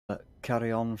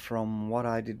carry on from what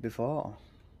I did before.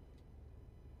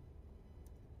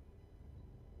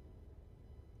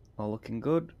 All looking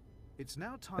good. It's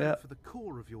now time for the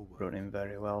core of your work. Running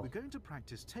very well. We're going to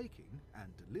practice taking and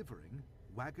delivering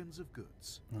wagons of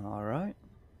goods. Alright.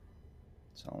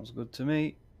 Sounds good to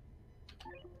me.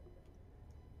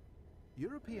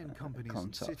 European companies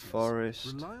and cities forest.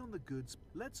 rely on the goods.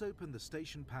 Let's open the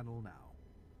station panel now.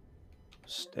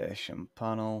 Station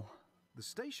panel. The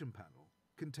station panel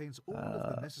contains all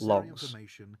of the necessary logs.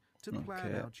 Information to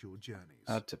plan out your journeys.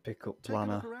 Add to pickup Take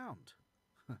planner. a look around.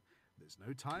 There's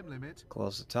no time limit.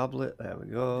 Close the tablet. There we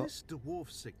go. This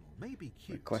dwarf signal may be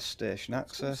cute. Request station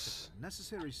access. A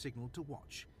necessary signal to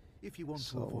watch if you want to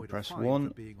So avoid press a fine 1.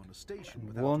 for being on a station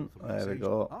without 1. authorization. There we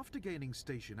go. After gaining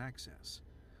station access,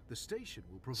 the station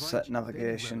will provide Set you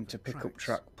navigation to pickup tracks.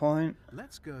 track point.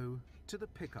 Let's go to the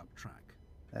pickup track.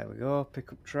 There we go.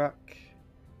 Pickup track.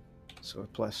 So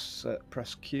we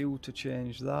press Q to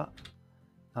change that.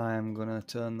 I am gonna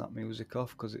turn that music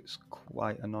off because it's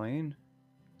quite annoying.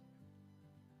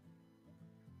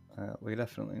 We're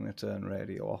definitely going to turn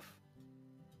radio off.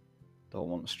 Don't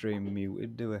want stream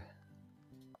muted, do we?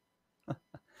 It'd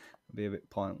be a bit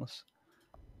pointless.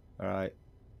 Alright.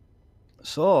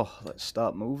 So, let's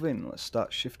start moving. Let's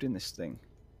start shifting this thing.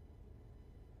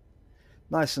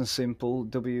 Nice and simple.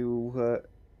 W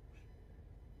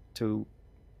to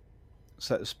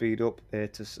set the speed up,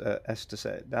 S to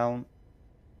set it down,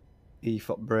 E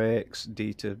for brakes,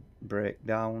 D to brake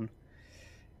down.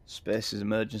 Space is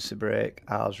emergency brake,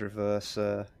 R's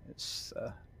reverser. It's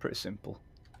pretty simple.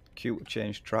 Q to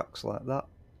change tracks like that.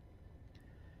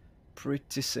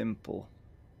 Pretty simple.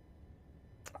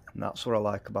 And that's what I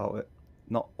like about it.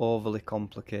 Not overly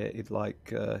complicated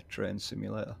like Train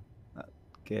Simulator. That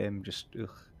game just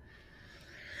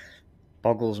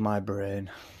boggles my brain.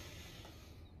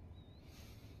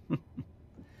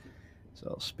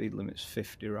 So speed limit's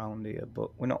 50 around here,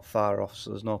 but we're not far off, so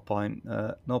there's no point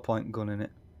gunning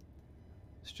it.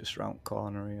 It's just round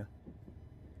corner here.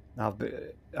 Now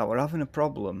we're having a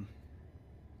problem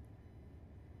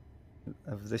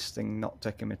of this thing not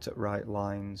taking me to right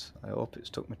lines. I hope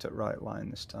it's took me to right line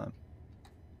this time.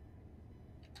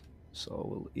 So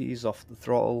we'll ease off the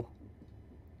throttle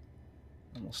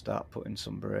and we'll start putting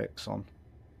some brakes on.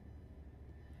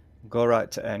 Go right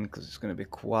to end because it's going to be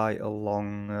quite a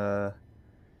long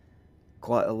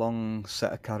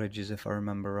set of carriages if I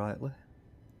remember rightly.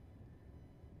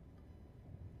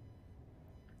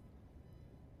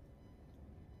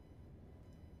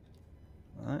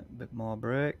 Right, a bit more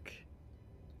brake.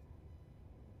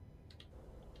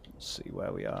 Let's see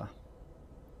where we are.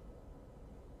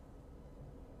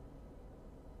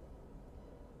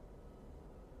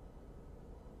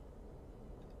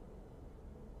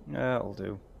 Yeah, it'll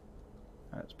do.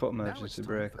 Right, let's put emergency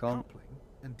brake on. Coupling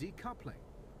and decoupling.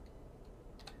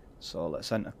 So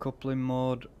let's enter coupling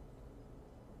mode.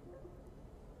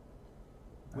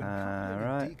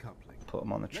 Alright, put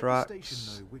them on the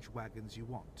tracks. Know which wagons you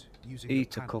want, using E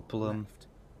to couple them.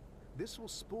 This will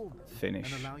spawn them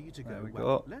Finish. and allow you to there we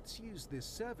well, go. Let's use this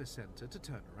service center to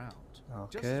turn around.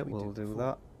 Okay, we'll do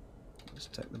that. Let's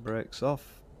take the brakes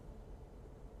off.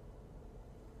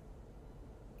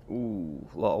 Ooh,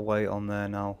 a lot of weight on there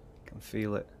now. Can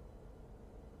feel it.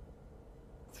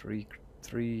 Three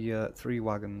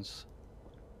wagons.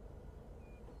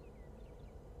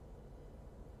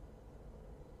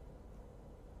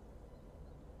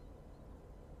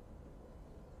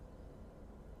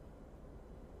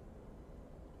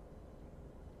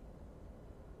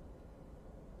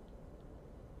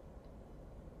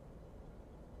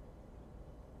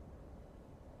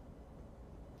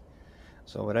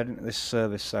 So we're heading to this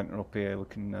service centre up here. We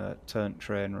can turn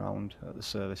train round at the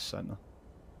service centre.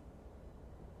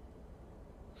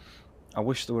 I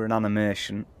wish there were an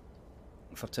animation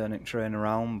for turning train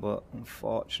around, but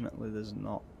unfortunately there's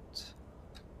not.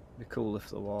 It'd be cool if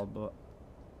there were, but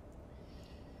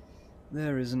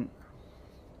there isn't.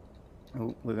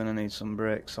 Oh, we're going to need some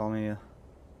brakes on here.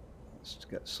 Let's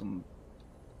get some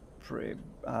pretty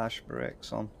harsh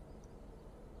brakes on.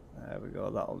 There we go,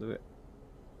 that'll do it.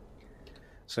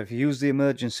 So if you use the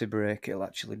emergency brake, it'll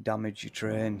actually damage your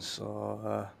train,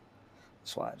 so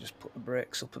that's why I just put the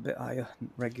brakes up a bit higher,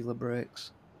 regular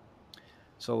brakes.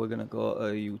 So we're going to go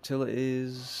to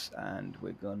utilities and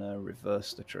we're going to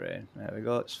reverse the train. There we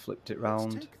go, it's flipped it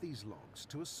round. Let's take these logs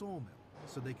to a sawmill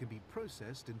so they can be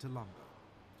processed into lumber.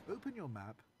 Open your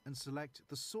map and select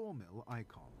the sawmill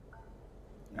icon.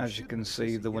 As you can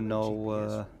see, there were no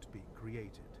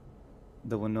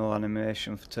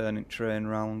animation for turning train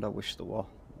round. I wish there were.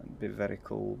 It'd be very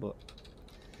cool, but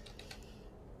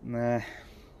nah,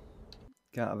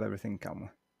 can't have everything, can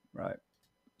we? Right,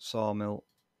 sawmill.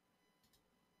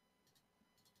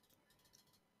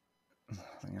 I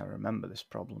think I remember this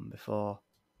problem before.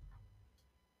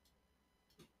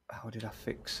 How did I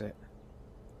fix it?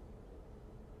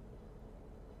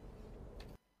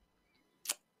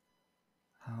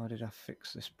 How did I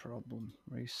fix this problem?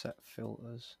 Reset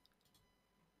filters.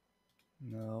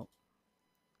 No.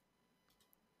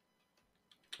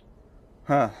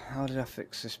 Huh, how did I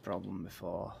fix this problem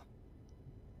before?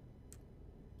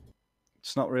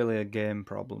 It's not really a game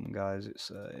problem, guys.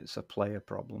 It's a player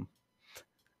problem.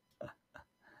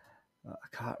 I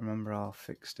can't remember how I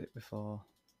fixed it before.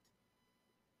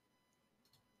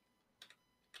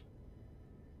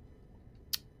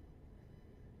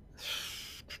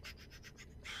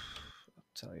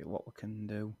 I'll tell you what we can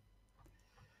do.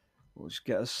 We'll just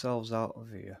get ourselves out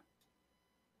of here.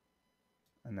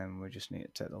 And then we just need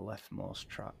to take the leftmost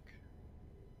track.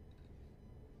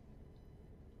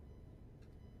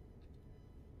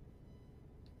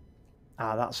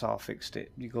 Ah, that's how I fixed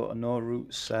it. You go to no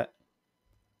route set,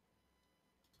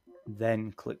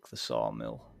 then click the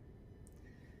sawmill.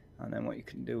 And then what you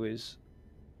can do is,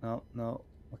 no,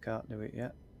 we can't do it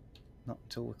yet. Not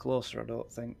until we're closer, I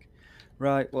don't think.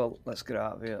 Right, well, let's get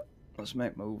out of here. Let's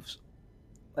make moves.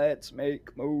 Let's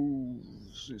make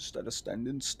moves instead of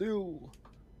standing still.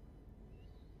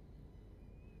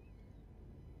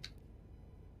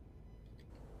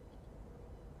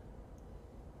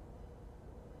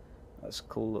 That's a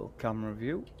cool little camera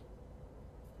view.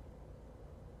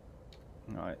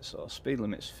 Alright, so speed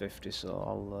limit's 50, so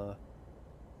I'll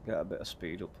get a bit of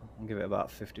speed up. I'll give it about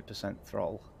 50%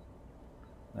 throttle.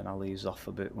 Then I'll ease off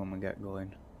a bit when we get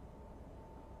going.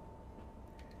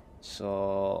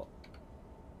 So,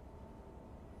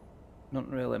 doesn't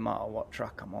really matter what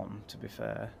track I'm on, to be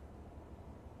fair.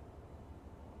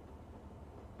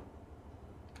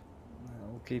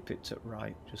 We'll keep it to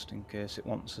right, just in case it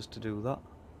wants us to do that.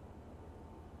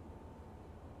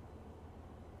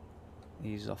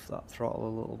 Ease off that throttle a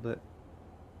little bit.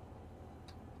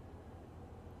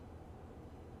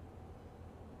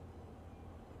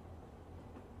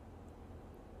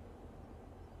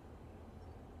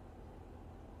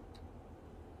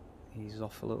 Ease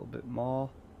off a little bit more.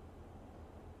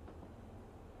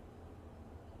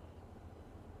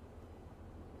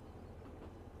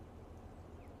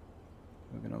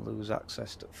 We're going to lose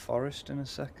access to forest in a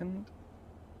second.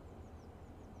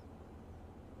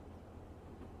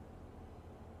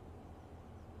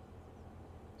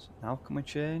 So now can we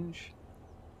change?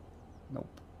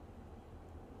 Nope.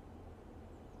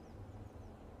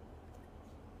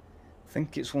 I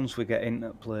think it's once we get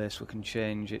into place we can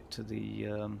change it to the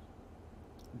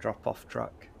drop-off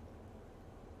track.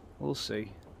 We'll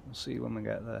see. We'll see when we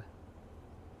get there.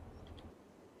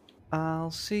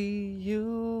 I'll see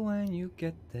you when you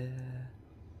get there.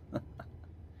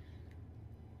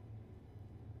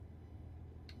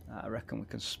 I reckon we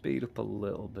can speed up a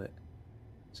little bit.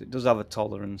 So it does have a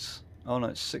tolerance. Oh no,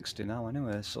 it's 60 now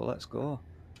anyway, so let's go.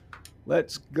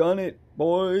 Let's gun it,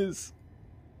 boys!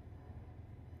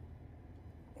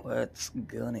 Let's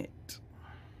gun it.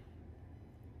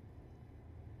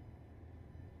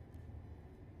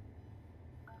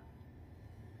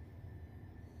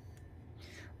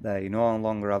 There, you no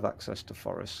longer have access to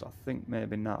forests. I think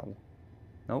maybe now.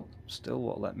 Nope, still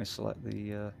won't let me select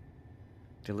the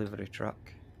delivery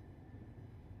track.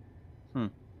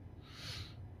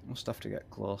 Must have to get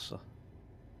closer.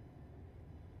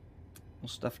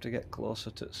 Must have to get closer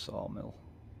to the sawmill.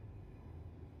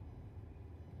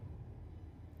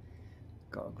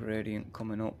 Got a gradient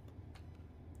coming up.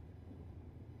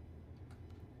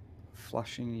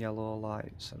 Flashing yellow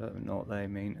lights. I don't even know what they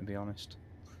mean, to be honest.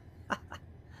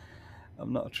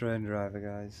 I'm not a train driver,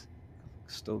 guys.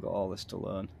 I've still got all this to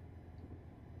learn.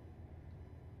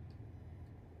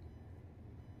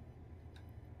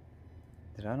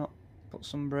 Did I not put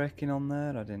some braking on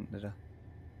there? I didn't, did I?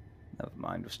 Never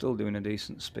mind, we're still doing a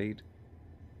decent speed.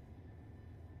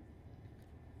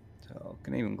 So I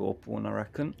can even go up one, I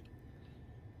reckon.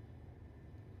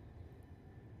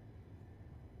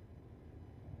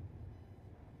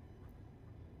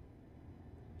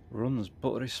 Runs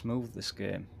buttery smooth, this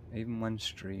game, even when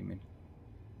streaming.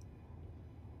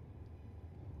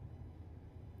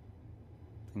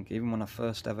 I think even when I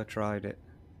first ever tried it,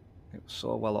 it was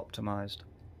so well optimized.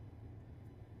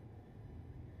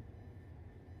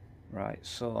 Right,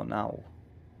 so now...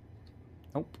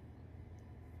 Nope.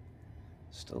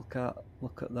 Still can't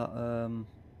look at that, the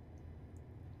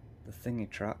thingy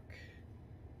track.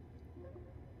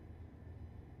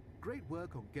 Great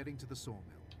work on getting to the sawmill.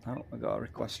 Oh, we got a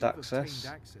request Once you've access.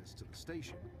 obtained access to the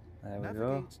station, There we navigate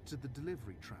go. to the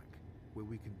delivery track where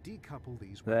we can decouple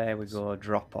these There we wagons. go,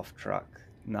 drop off track.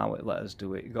 Now it let us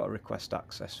do it. You got to request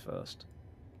access first.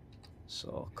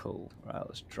 So cool. Right,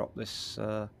 let's drop this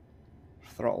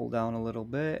throttle down a little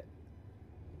bit.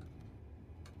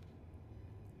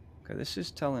 Okay, this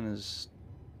is telling us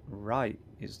right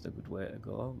is the good way to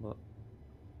go, but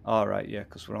alright, yeah,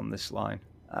 because we're on this line.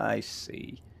 I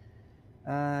see.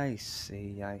 I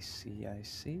see.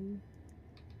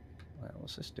 Wait,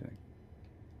 what's this doing?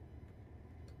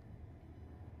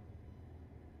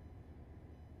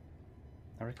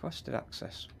 I requested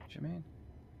access. What do you mean?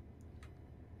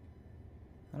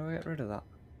 How do I get rid of that?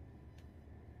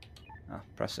 Ah,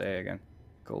 press A again.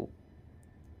 Cool.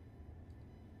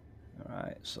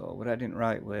 Alright, so we're heading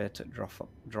right way to drop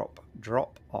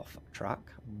off track.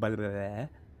 Blah, blah, blah.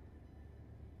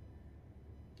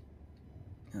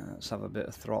 Let's have a bit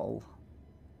of throttle.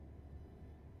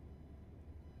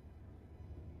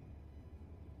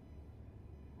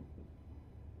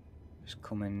 Just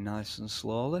coming nice and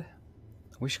slowly.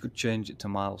 I wish I could change it to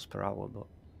miles per hour, but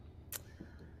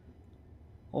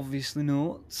obviously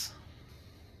not.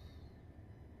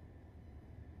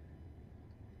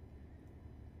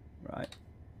 Right,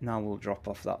 now we'll drop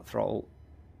off that throttle.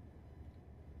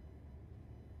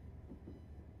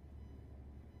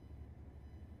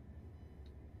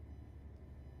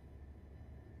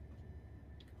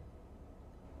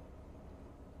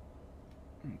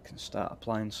 You can start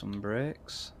applying some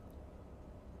brakes.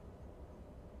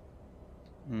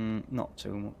 Not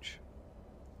too much.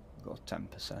 Go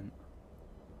 10%.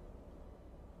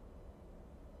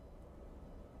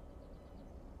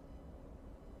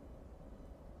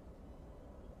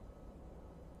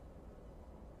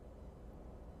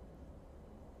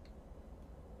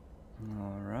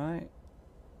 Alright.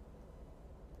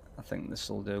 I think this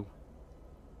will do.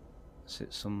 Let's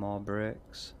hit some more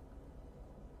brakes.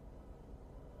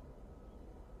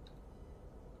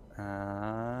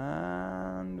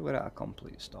 And we're at a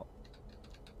complete stop.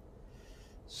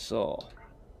 So,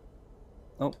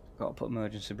 oh, gotta put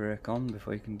emergency brake on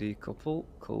before you can decouple.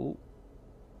 Cool.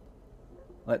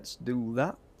 Let's do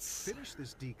that. Finish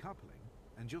this decoupling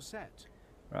and you're set.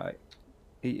 Right.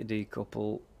 E to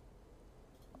decouple.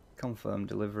 Confirm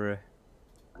delivery.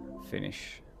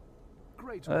 Finish.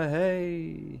 Great work.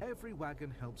 Hey! Every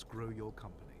wagon helps grow your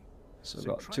company. So we've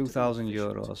got try to be 2,000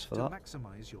 efficient euros for to that.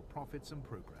 maximize your profits and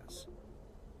progress.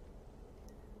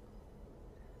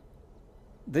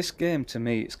 This game to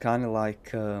me, it's kind of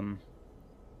like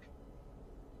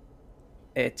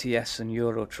ATS and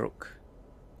Euro Truck,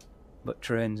 but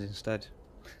trains instead.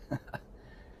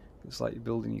 It's like you're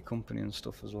building your company and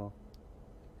stuff as well.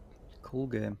 Cool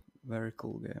game, very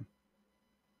cool game.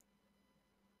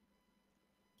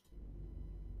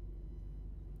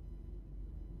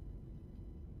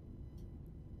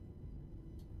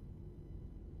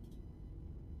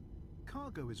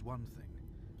 Cargo is one thing,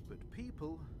 but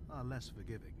people are less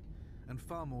forgiving and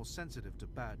far more sensitive to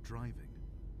bad driving.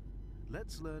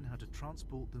 Let's learn how to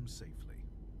transport them safely.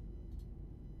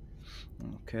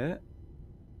 Okay.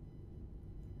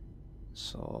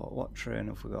 So, what train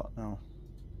have we got now?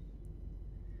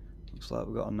 Looks like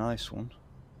we've got a nice one.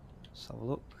 Let's have a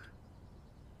look.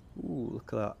 Ooh,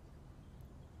 look at that.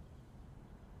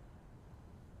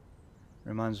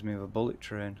 Reminds me of a bullet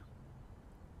train.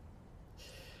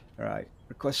 Right,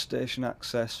 request station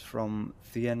access from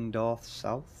Thiendorf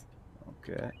South.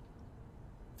 Okay.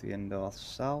 Thiendorf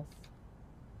South.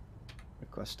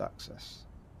 Request access.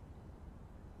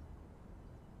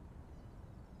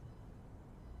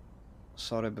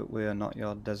 Sorry, but we are not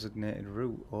your designated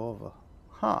route. Over.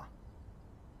 Huh.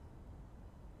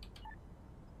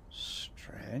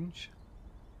 Strange.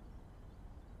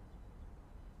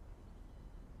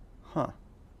 Huh.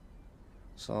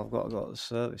 So I've got to go to the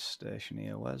service station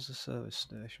here. Where's the service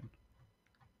station?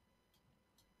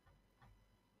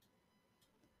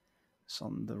 It's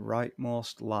on the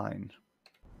rightmost line.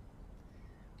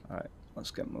 Alright,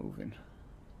 let's get moving.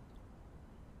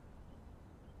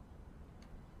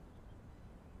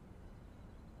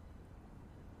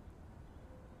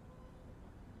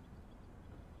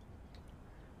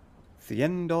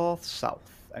 Thiendorf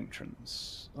South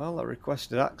entrance. Well, I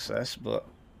requested access, but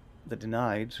they're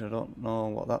denied. I don't know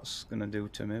what that's going to do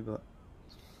to me, but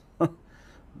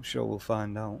I'm sure we'll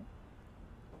find out.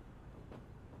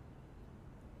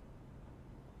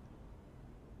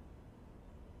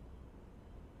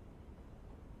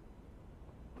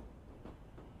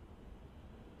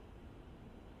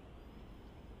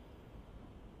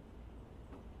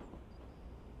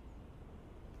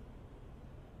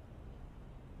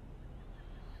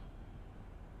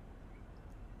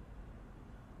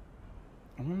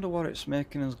 wonder what it's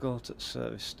making us go to the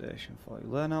service station for.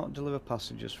 You learn how to deliver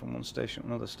passengers from one station to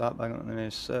another. Start by going to the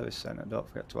nearest service centre. Don't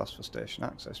forget to ask for station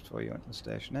access before you enter the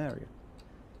station area.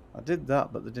 I did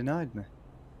that, but they denied me.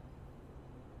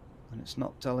 And it's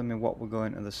not telling me what we're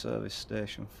going to the service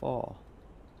station for.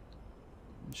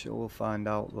 I'm sure we'll find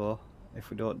out though, if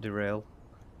we don't derail.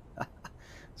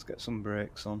 Let's get some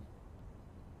brakes on.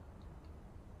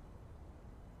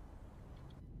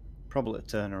 Probably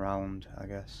turn around, I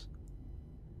guess.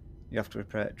 You have to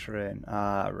repair a train.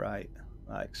 Ah, right.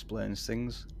 That explains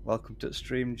things. Welcome to the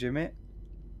stream, Jimmy.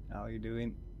 How are you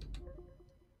doing?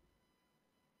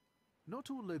 Not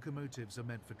all locomotives are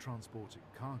meant for transporting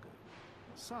cargo.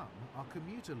 Some are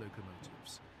commuter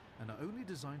locomotives and are only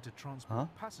designed to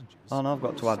transport passengers. Oh no, I've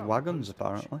got to to add some wagons post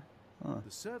apparently. station. Oh.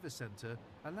 The service centre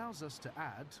allows us to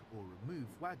add or remove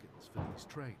wagons for these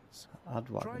trains. Add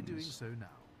wagons. Try doing so now.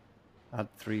 Add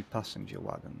 3 passenger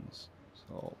wagons.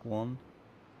 So 1,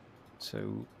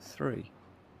 2, 3.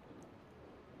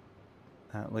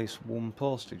 At least 1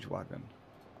 postage wagon.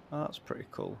 Oh, that's pretty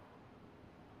cool.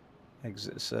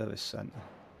 Exit the service centre.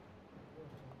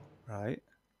 Right.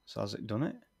 So has it done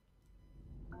it?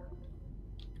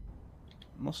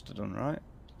 Must have done, right?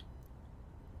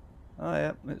 Oh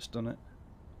yeah, it's done it.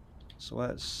 So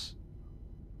where's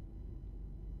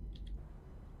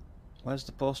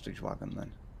the postage wagon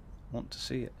then? I want to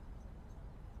see it.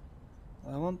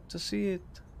 I want to see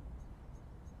it.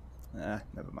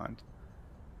 Never mind.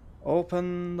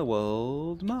 Open the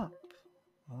world map.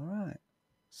 Alright.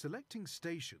 Selecting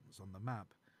stations on the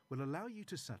map will allow you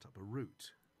to set up a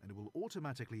route, and it will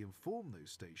automatically inform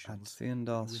those stations that you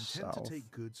intend south. to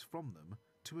take goods from them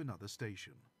to another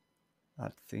station.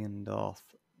 Add Theondorf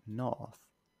north.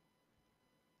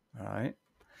 Alright.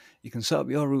 You can set up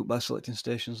your route by selecting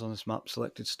stations on this map.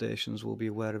 Selected stations will be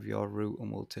aware of your route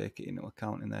and will take it into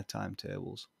account in their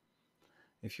timetables.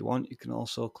 If you want, you can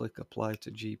also click Apply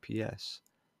to GPS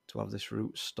to have this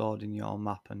route stored in your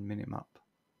map and minimap.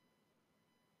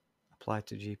 Apply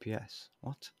to GPS.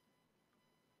 What?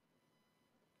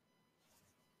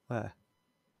 Where?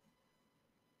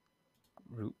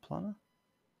 Route planner?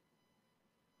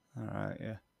 Alright,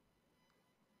 yeah.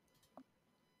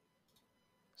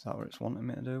 Is that what it's wanting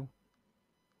me to do?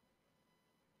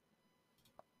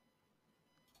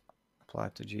 Apply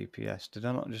to GPS. Did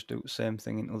I not just do the same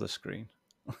thing in other screen?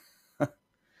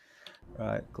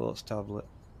 Right, close tablet.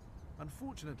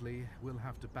 Unfortunately, we'll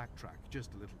have to backtrack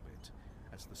just a little bit,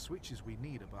 as the switches we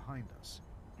need are behind us.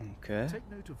 Okay. Take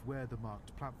note of where the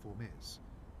marked platform is,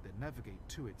 then navigate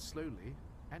to it slowly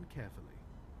and carefully.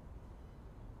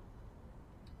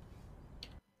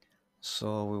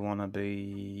 So we want to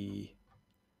be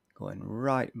going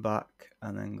right back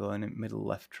and then going in middle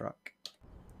left track.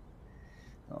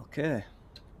 Okay,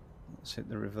 let's hit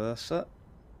the reverser.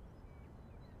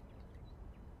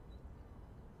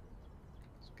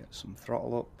 Let's get some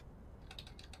throttle up,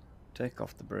 take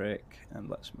off the brake, and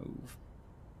let's move.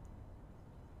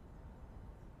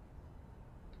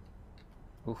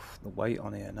 Oof, the weight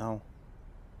on here now.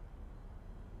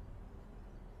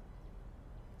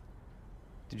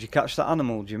 Did you catch that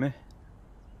animal, Jimmy?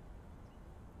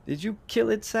 Did you kill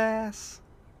its ass?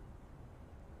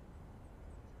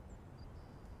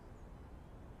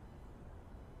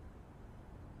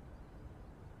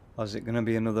 Or is it going to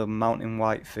be another mountain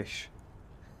whitefish?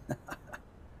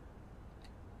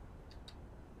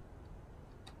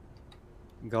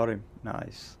 Got him.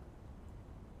 Nice.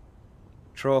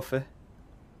 Trophy.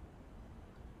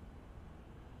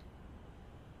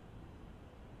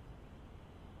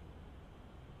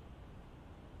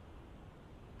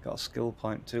 Got a skill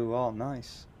point too. Oh,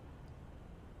 nice.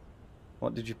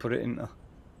 What did you put it into?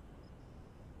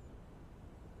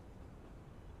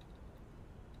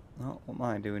 Oh, what am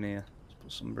I doing here? Let's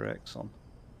put some brakes on.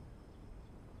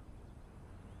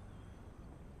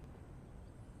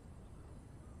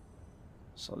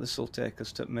 So this will take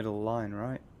us to middle line,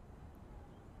 right?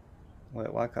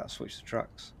 Wait, why can't I switch the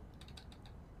tracks?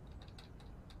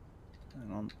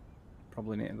 Hang on.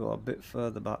 Probably need to go a bit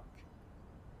further back.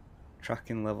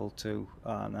 Tracking level 2.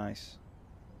 Ah, nice.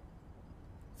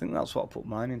 I think that's what I put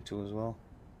mine into as well.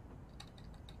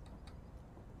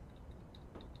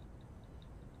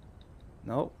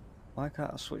 Nope. Why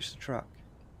can't I switch the track?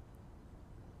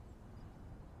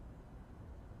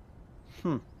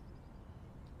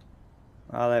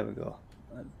 Ah, there we go.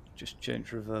 I just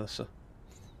changed reverser.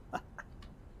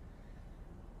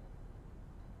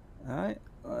 Alright,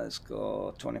 let's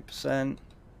go 20%.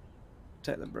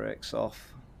 Take the brakes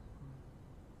off.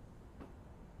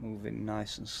 Moving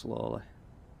nice and slowly.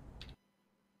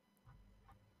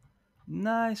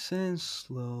 Nice and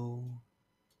slow.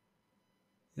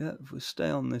 Yeah, if we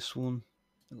stay on this one,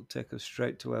 it'll take us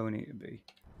straight to where we need to be.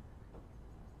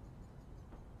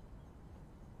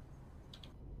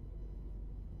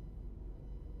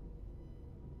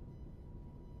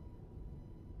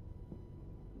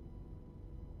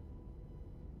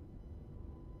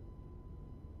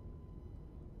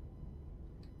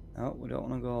 No, we don't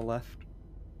want to go left.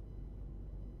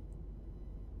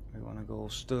 We want to go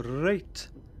straight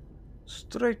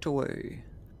away.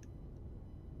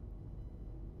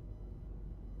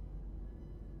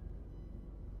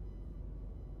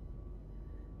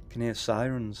 Can hear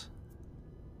sirens.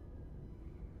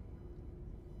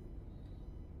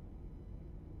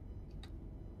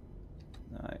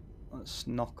 Right, let's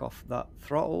knock off that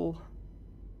throttle.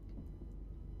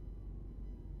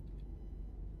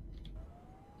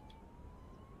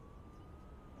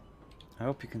 I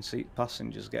hope you can see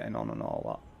passengers getting on and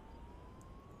all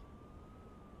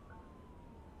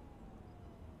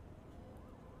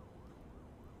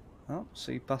that. Oh,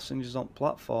 see passengers on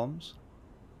platforms.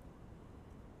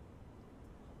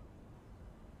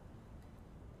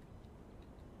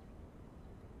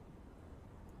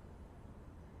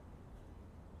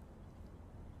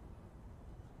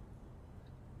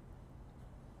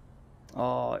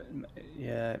 Oh,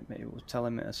 yeah, it was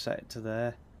telling me to set it to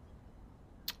there.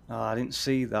 Oh, I didn't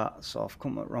see that, so I've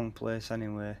come at the wrong place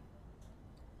anyway.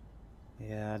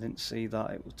 Yeah, I didn't see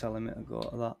that. It was telling me to go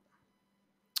to that.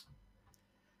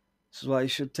 This is why you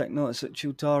should take notice at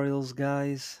tutorials,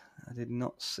 guys. I did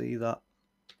not see that.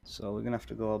 So we're going to have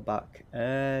to go back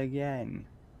again.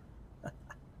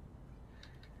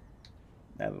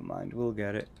 Never mind, we'll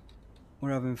get it.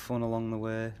 We're having fun along the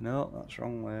way. No, that's the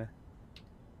wrong way.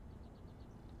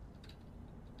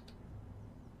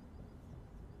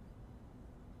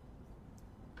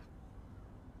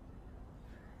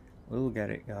 We'll get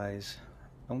it, guys.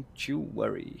 Don't you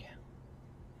worry.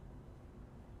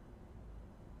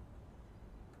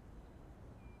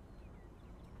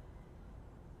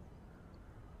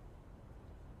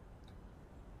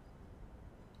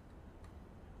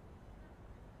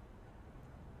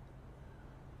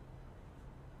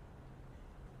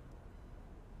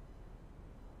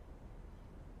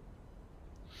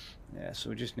 Yeah, so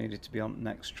we just needed to be on the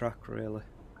next track, really.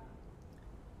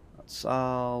 That's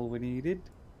all we needed.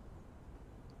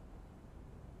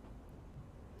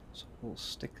 So we'll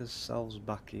stick ourselves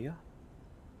back here.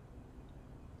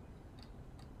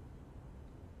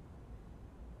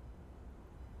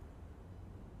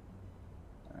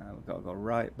 We've got to go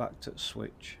right back to the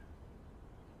switch.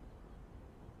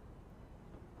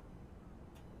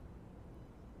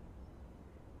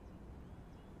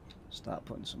 Start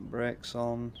putting some brakes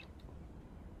on.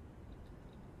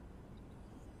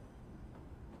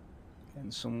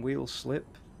 Getting some wheel slip,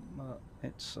 but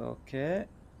it's okay.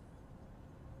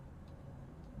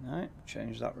 Right,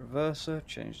 change that reverser,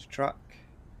 change the track.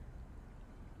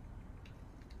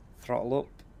 Throttle up,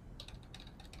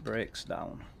 brakes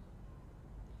down.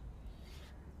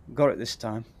 Got it this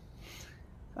time.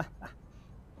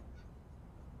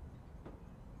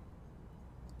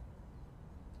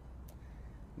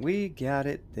 We got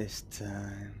it this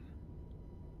time.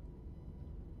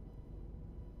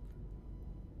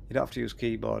 You don't have to use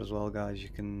keyboard as well, guys. You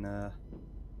can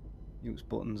use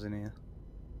buttons in here.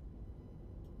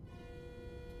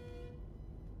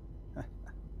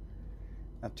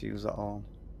 Have to use that all.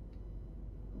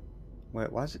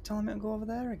 Wait, why is it telling me to go over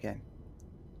there again?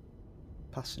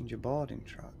 Passenger boarding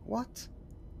track. What?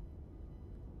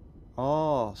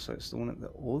 Oh, so it's the one at the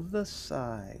other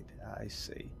side. I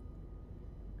see.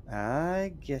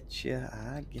 I get ya,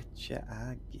 I get ya,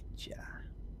 I get ya.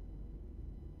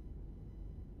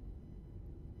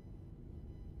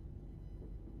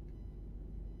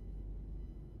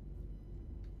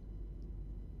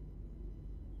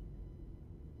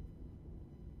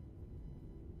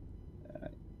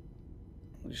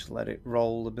 We'll just let it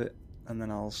roll a bit and then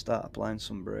I'll start applying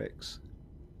some brakes.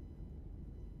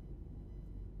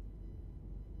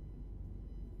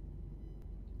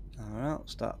 Alright, I'll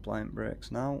start applying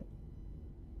brakes now.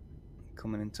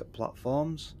 Coming into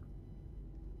platforms.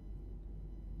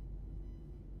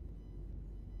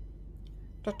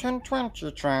 The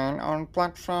 1020 train on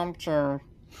platform 2.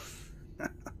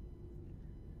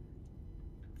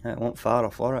 It wasn't far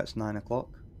off, alright, it's 9 o'clock.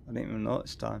 I didn't even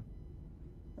notice time.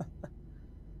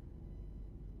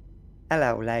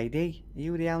 Hello, lady. Are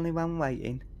you the only one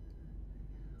waiting?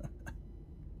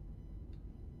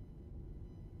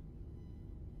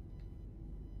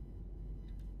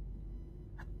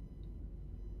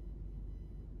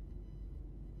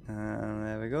 And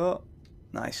there we go.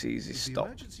 Nice, easy With the stop.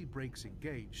 emergency brakes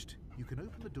engaged, you can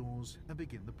open the doors and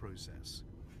begin the process.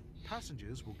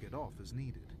 Passengers will get off as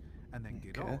needed. and then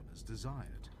get Okay. on as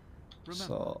desired. Remember,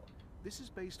 So this is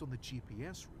based on the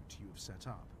GPS route you have set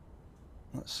up.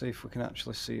 let's see if we can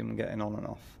actually see them getting on and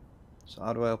off. So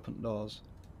how do I open doors?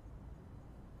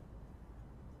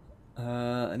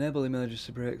 Enable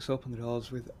emergency brakes, open the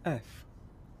doors with F.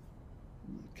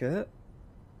 Okay.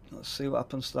 Let's see what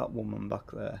happens to that woman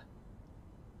back there.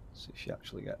 See if she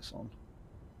actually gets on.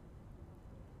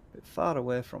 A bit far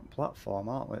away from platform,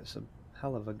 aren't we? It's a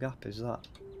hell of a gap, is that?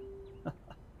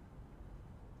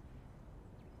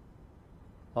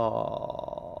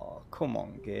 Oh, come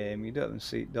on, game. You don't even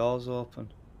see doors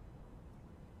open.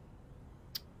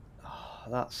 Oh,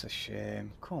 that's a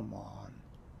shame. Come on.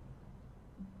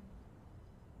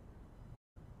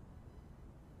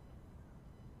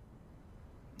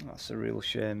 That's a real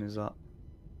shame, is that?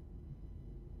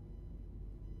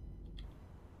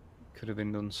 Could have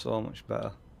been done so much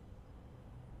better.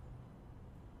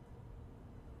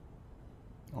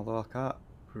 Although I can't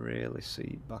really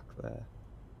see back there.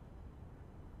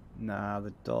 Nah,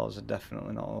 the doors are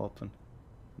definitely not open.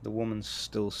 The woman's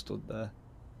still stood there.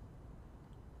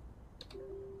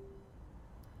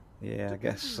 Yeah, I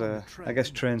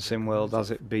guess Train Sim World has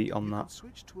it beat on you that. can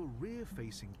switch to a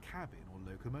rear-facing cabin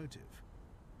or locomotive.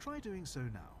 Try doing so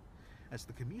now, as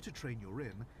the commuter train you're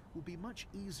in will be much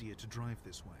easier to drive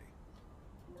this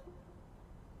way.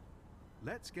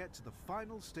 Let's get to the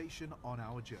final station on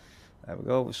our journey. There we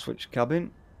go, we'll switch cabin.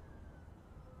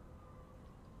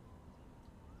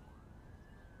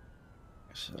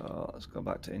 So let's go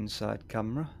back to inside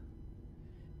camera.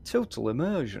 Total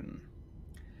immersion.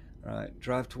 Right,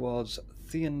 drive towards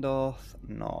Theendorf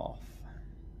North.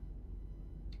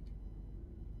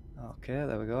 Okay,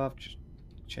 there we go. I've just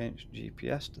changed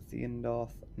GPS to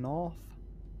Theendorf North.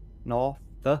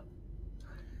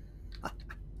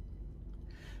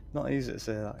 Not easy to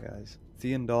say that, guys.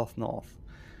 Theendorf North.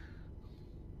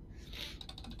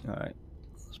 Alright,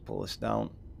 let's pull this down.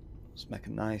 Let's make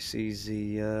a nice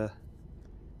easy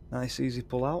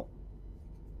pull out.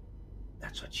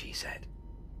 That's what she said.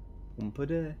 One per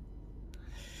day.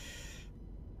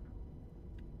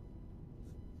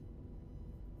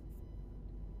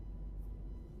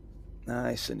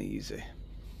 Nice and easy.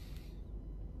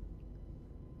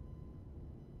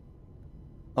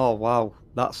 Oh wow,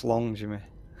 that's long, Jimmy.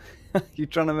 You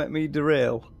trying to make me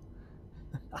derail?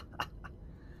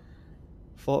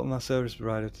 Fought with my service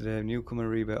provider today. Newcomer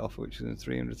rebate offer, which is in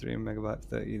 300 megabyte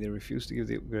 30. They refused to give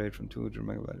the upgrade from 200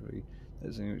 megabyte 30.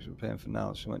 That's the which we're paying for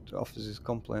now. So went to officers,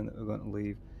 complained that we're going to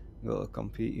leave and go to a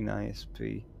competing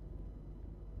ISP.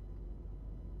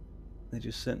 They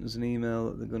just sent us an email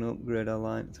that they're going to upgrade our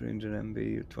line to 300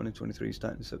 MB 2023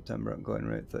 starting in September at going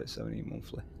rate 37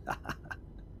 monthly.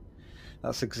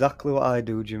 That's exactly what I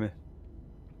do, Jimmy.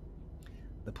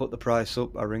 They put the price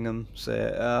up, I ring them,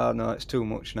 say, oh no, it's too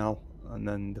much now, and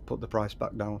then they put the price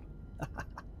back down.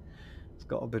 It's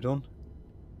got to be done.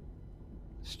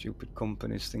 Stupid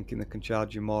companies thinking they can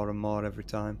charge you more and more every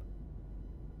time.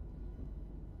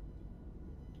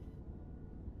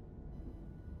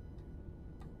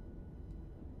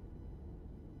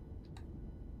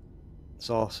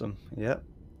 It's awesome, yep.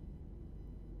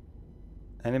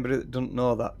 Anybody that doesn't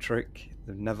know that trick,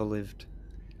 they've never lived.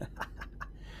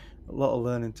 A lot of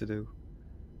learning to do.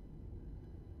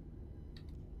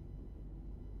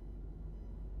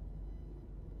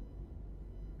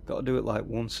 Got to do it like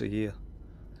once a year.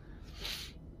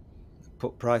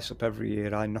 Put price up every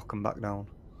year, I knock them back down.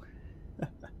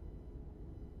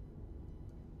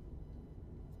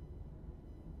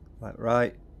 Like,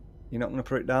 right, you're not going to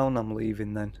put it down, I'm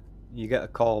leaving then. You get a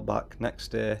call back next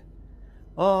day.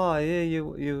 Oh, I hear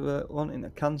you wanting to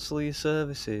cancel your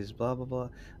services, blah blah blah.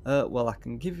 Well, I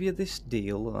can give you this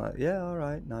deal. I'm like, yeah,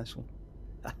 alright, nice one.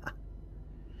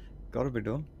 Gotta be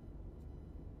done.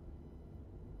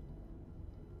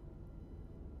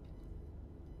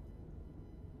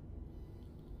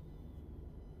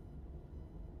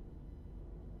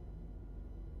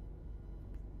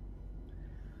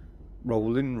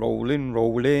 Rolling, rolling,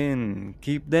 rolling.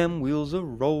 Keep them wheels a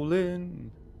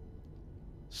rolling.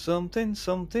 Something,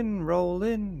 something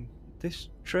rolling. This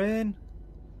train.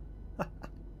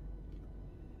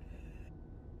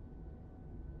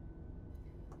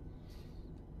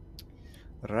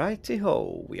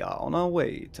 Righty-ho, we are on our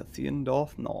way to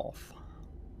Theendorf North.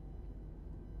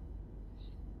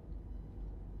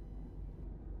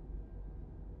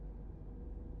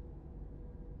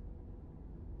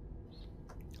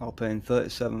 I'll pay in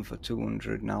 37 for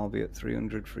 200, now I'll be at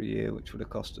 300 for a year, which would have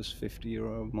cost us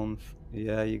 €50 a month.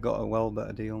 Yeah, you got a well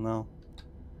better deal now.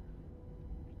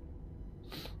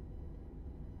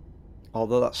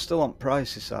 Although that's still on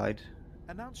pricey side.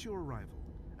 Announce your arrival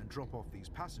and drop off these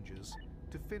passengers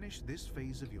to finish this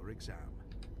phase of your exam.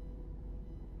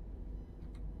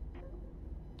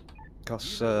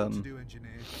 Because You know what to do,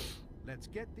 engineer. Let's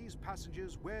get these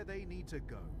passengers where they need to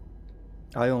go.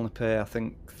 I only pay, I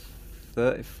think,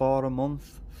 34 a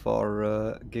month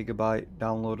for gigabyte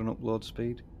download and upload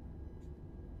speed.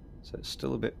 So it's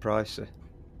still a bit pricey.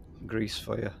 Grease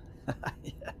for you.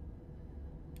 Yeah.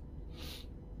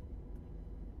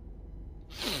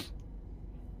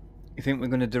 You think we're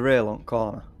going to derail on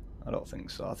corner? I don't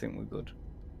think so. I think we're good.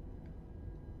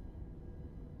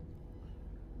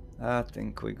 I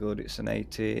think we're good. It's an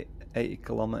 80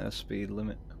 kilometer speed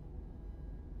limit.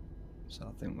 So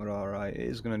I think we're alright. It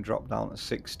is going to drop down to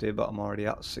 60, but I'm already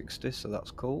at 60, so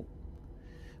that's cool.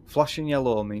 Flashing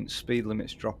yellow means speed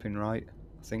limit's dropping right.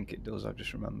 I think it does, I've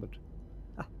just remembered.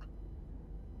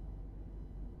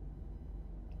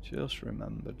 Just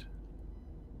remembered.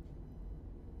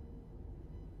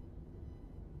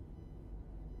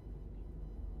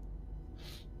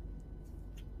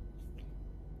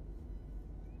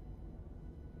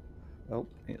 Oh,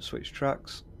 it switched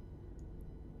tracks.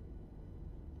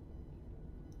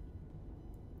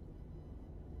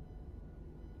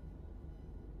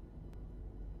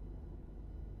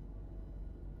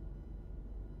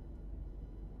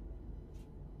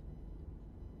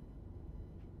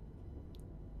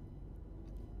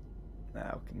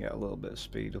 Now we can get a little bit of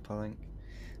speed up, I think.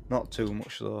 Not too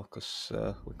much though, because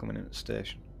we're coming in at the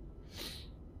station.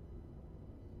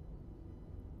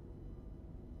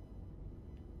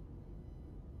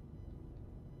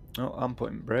 Oh, I'm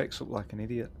putting brakes up like an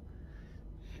idiot.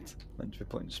 Meant to be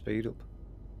putting speed up.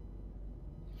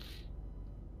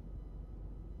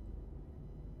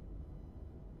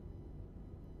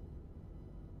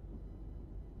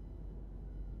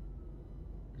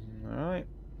 Alright,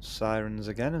 sirens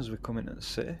again as we come into the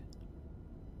city.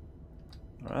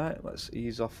 Alright, let's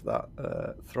ease off that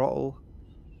throttle.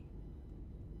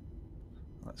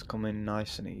 Let's come in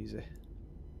nice and easy.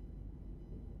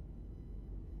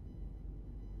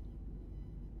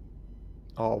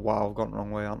 Oh wow, I've gone the wrong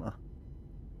way, haven't I?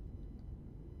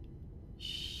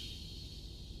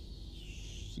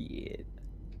 Shit.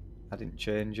 I didn't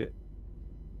change it.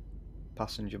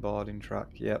 Passenger boarding track,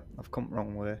 yep, I've come the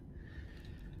wrong way.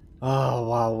 Oh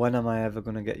wow, when am I ever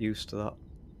going to get used to that?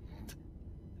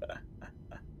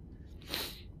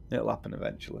 It'll happen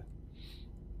eventually.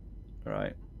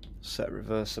 Right, set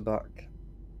reverser back.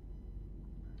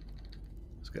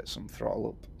 Let's get some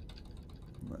throttle up.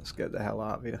 Let's get the hell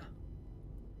out of here.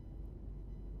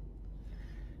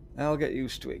 I'll get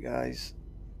used to it, guys.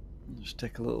 Just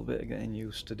take a little bit of getting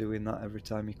used to doing that every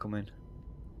time you come in.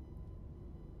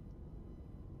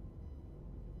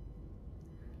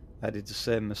 I did the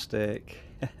same mistake.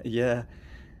 Yeah,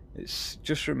 it's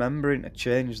just remembering to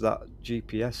change that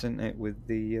GPS, isn't it, with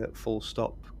the full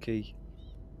stop key.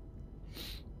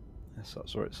 Yes,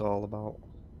 that's what it's all about.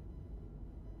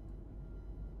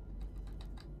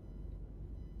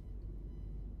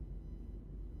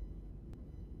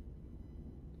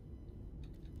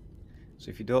 So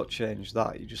if you don't change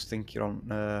that, you just think you're on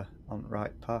the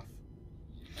right path.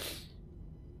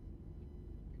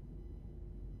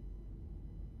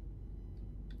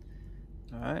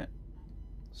 Alright,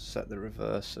 set the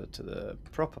reverser to the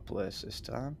proper place this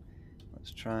time.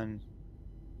 Let's try and...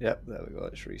 Yep, there we go,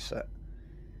 it's reset.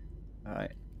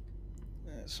 Alright,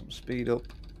 some speed up,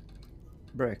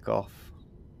 brake off.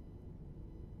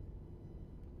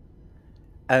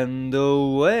 And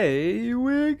away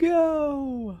we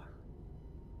go!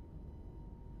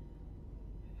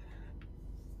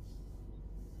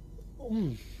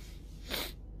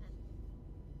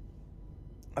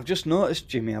 I've just noticed,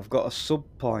 Jimmy, I've got a sub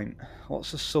point.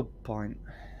 What's a sub point?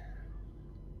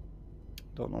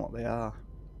 Don't know what they are.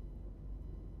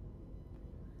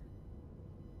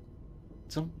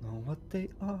 Don't know what they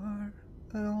are.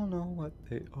 I don't know what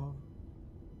they are.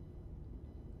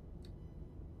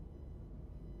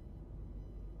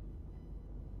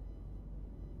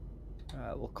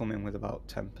 We'll come in with about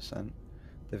 10%.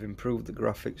 They've improved the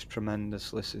graphics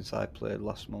tremendously since I played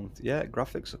last month. Yeah,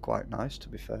 graphics are quite nice, to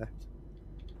be fair.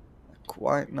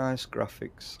 Quite nice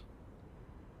graphics.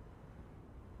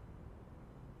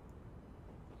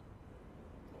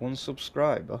 One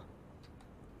subscriber?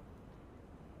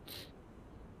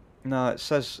 No, it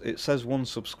says one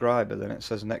subscriber, then it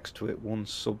says next to it one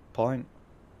sub point.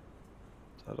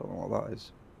 I don't know what that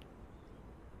is.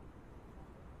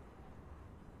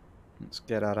 Let's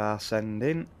get our arse end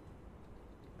in.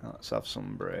 Let's have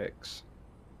some brakes.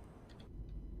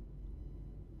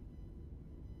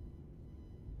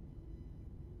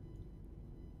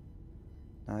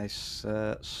 Nice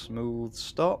smooth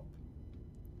stop.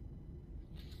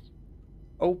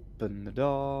 Open the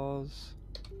doors.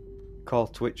 Call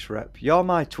Twitch rep. You're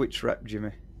my Twitch rep,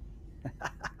 Jimmy.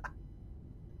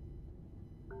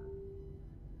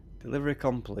 Delivery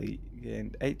complete.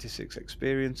 Gained 86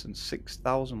 experience and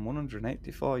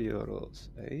 6,184 euros.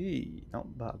 Hey,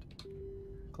 not bad.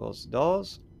 Close the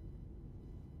doors.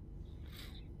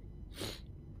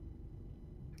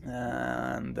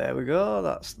 And there we go.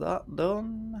 That's that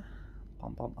done.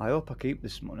 Pom pom. I hope I keep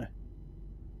this money.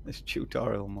 This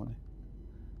tutorial money.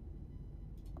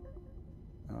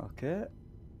 Okay.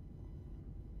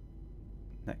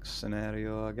 Next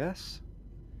scenario, I guess.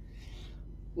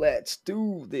 Let's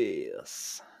do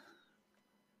this.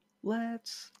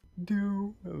 Let's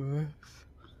do this.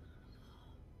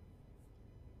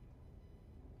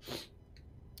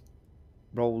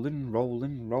 Rolling,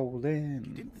 rolling, rolling.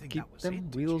 You didn't think Keep that was them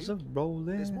it, did wheels you? a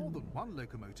rolling. There's more than one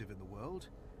locomotive in the world,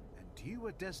 and you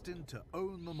are destined to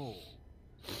own them all.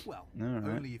 Well,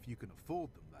 only if you can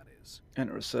afford them, that is.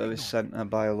 Enter a service centre,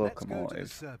 buy a Let's go to the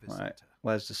locomotive. service Right, centre.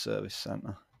 where's the service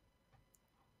centre?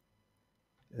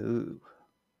 Ooh.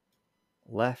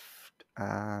 Left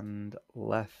and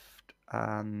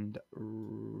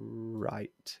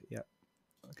right. Yep.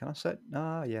 Can I set?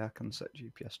 Ah, yeah, I can set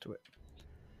GPS to it.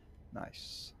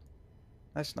 Nice.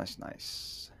 Nice, nice,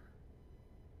 nice.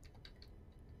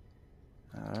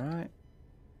 Alright.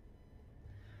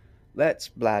 Let's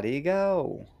bloody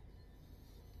go.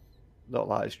 Don't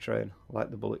like this train. I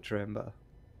like the bullet train better.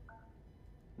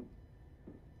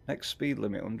 Next speed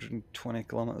limit 120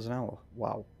 kilometers an hour.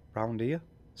 Wow. Round here?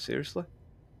 Seriously?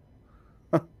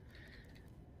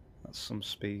 That's some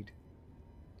speed.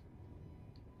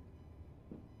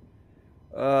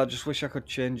 I just wish I could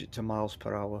change it to miles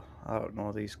per hour. I don't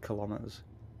know these kilometers.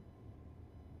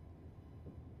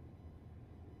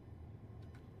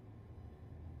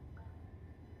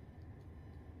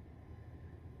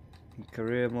 In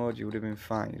career mode, you would have been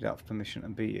fine. You'd have permission to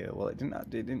be here. Well, it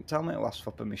didn't tell me to ask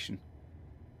for permission.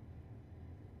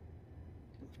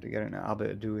 Have to get in a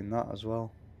habit of doing that as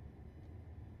well.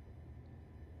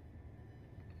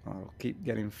 I'll keep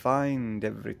getting fined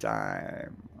every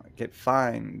time. I get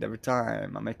fined every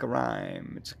time I make a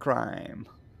rhyme. It's a crime.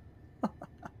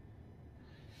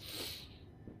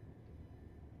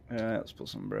 Alright, let's put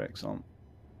some brakes on.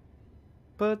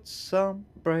 Put some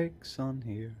brakes on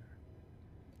here.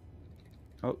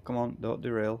 Oh, come on, don't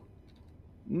derail.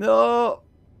 No!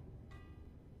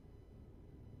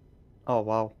 Oh,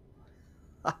 wow.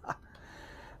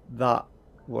 That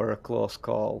were a close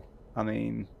call. I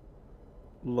mean,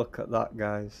 look at that,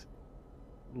 guys.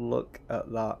 Look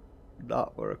at that.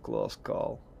 That were a close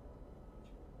call.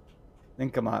 I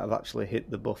think I might have actually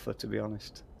hit the buffer, to be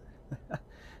honest.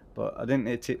 But I didn't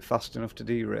hit it fast enough to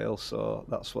derail, so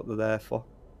that's what they're there for.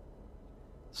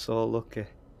 So lucky.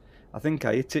 I think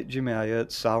I hit it, Jimmy. I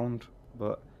heard sound,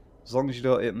 but as long as you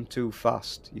don't hit them too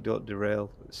fast, you don't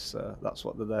derail. That's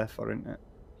what they're there for, isn't it?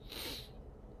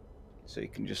 So you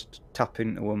can just tap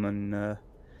into them and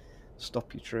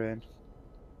stop your train.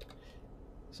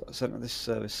 So I sent to this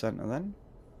service centre then,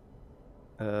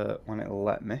 when it'll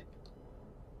let me.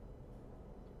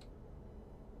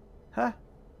 Huh?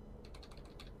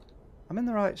 I'm in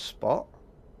the right spot.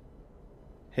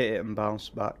 Hit it and bounce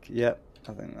back. Yep,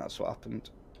 I think that's what happened.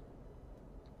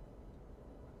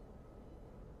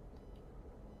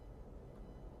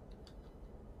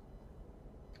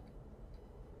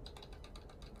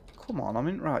 Come on, I'm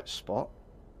in the right spot.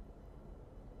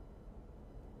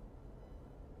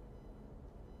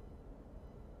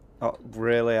 Oh,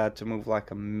 really? I had to move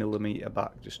like a millimetre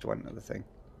back just to enter the thing.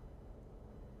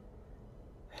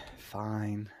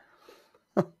 Fine.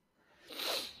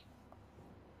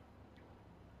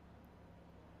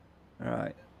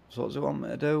 Alright, so what does it want me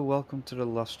to do? Welcome to the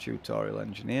last tutorial,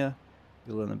 engineer.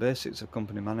 You'll learn the basics of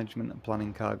company management and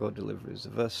planning cargo deliveries. The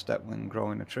first step when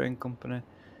growing a train company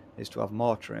is to have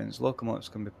more trains. Locomotives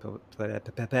can be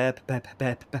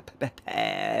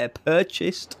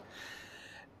purchased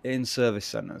in service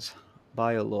centres.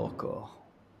 Buy a loco.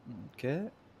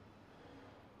 Okay.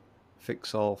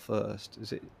 Fix all first.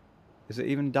 Is it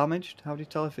even damaged? How do you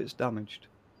tell if it's damaged?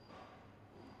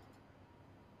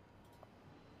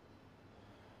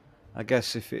 I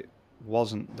guess if it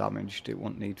wasn't damaged, it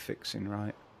wouldn't need fixing,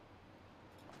 right?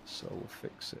 So we'll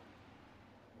fix it.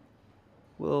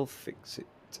 We'll fix it.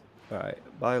 Right,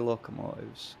 buy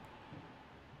locomotives.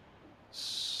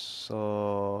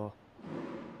 So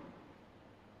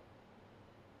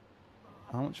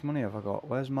how much money have I got?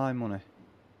 Where's my money?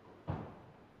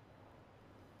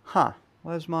 Huh,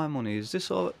 where's my money? Is this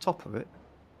all at top of it?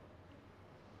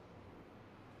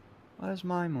 Where's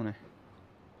my money?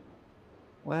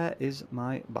 Where is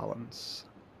my balance?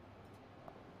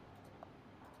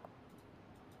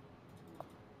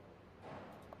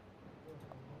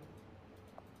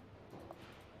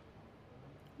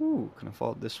 Ooh, can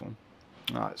afford this one.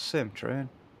 Alright, same train.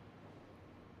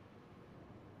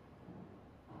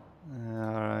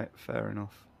 Alright, fair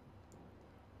enough.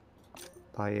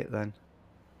 Buy it then.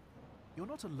 You're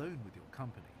not alone with your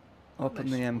company. Open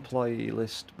unless the you want to be. employee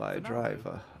list by For now,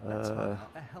 driver. though, let's hire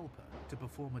a helper to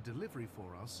perform a delivery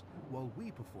for us while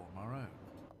we perform our own.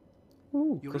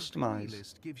 Ooh, Your employee customize.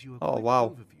 list gives you a Oh, quick wow.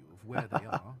 overview of where they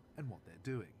are and what they're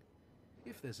doing.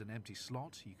 If there's an empty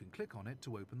slot, you can click on it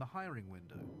to open the hiring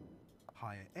window.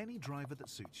 Hire any driver that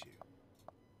suits you.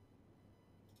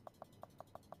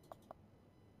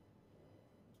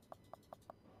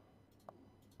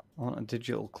 I want a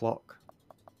digital clock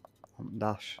on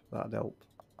dash, that'd help.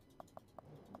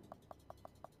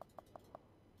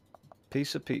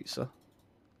 Piece of pizza.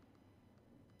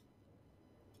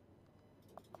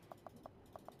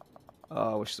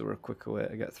 Oh, I wish there were a quicker way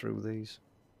to get through these.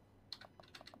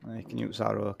 You can use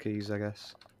arrow keys, I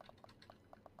guess.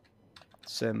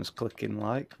 Same as clicking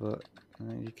like, but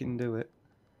you can do it.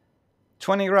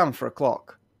 20 grand for a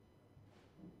clock.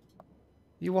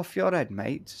 You off your head,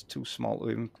 mate? It's too small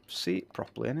to even see it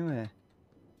properly anyway.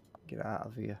 Get out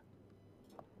of here.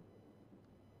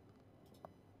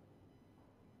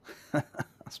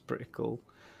 That's pretty cool.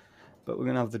 But we're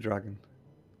going to have the dragon.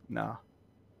 Nah.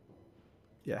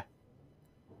 Yeah.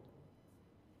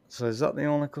 So is that the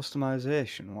only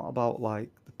customization? What about like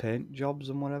the paint jobs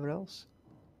and whatever else?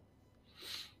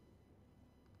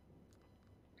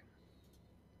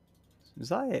 Is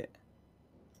that it?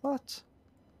 What?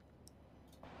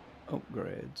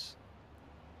 Upgrades.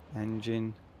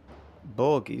 Engine.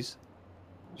 Bogies.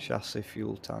 Chassis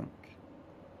fuel tank.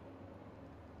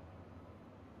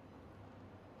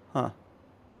 Huh.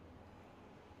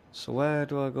 So where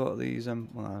do I go to these?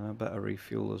 Well, I better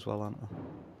refuel as well, aren't I?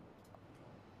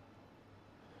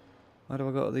 Where do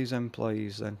I go to these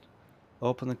employees then?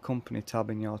 Open the company tab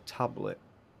in your tablet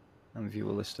and view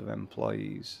a list of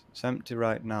employees. It's empty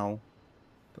right now,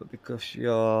 but because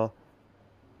you're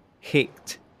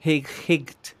higged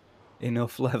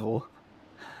enough level,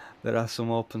 there are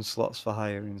some open slots for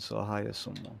hiring, so hire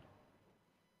someone.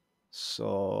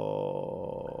 So,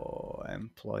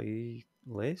 employee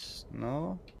list?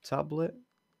 No. Tablet?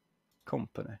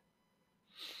 Company.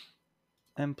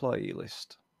 Employee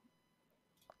list.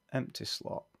 Empty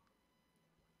slot.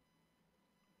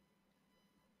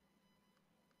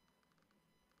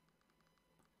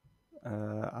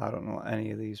 I don't know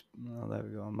any of these. Oh, there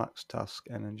we go. Max task,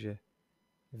 energy,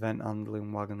 event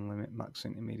handling, wagon limit, max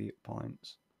intermediate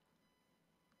points.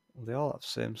 Well, they all have the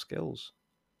same skills.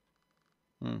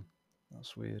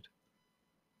 That's weird.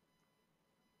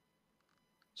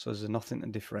 So is there nothing to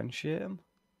differentiate them?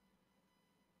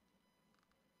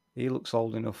 He looks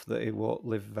old enough that he won't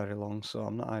live very long, so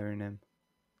I'm not hiring him.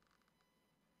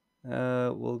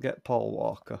 We'll get Paul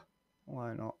Walker.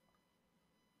 Why not?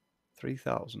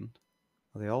 3,000.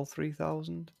 Are they all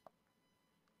 3,000?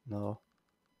 No.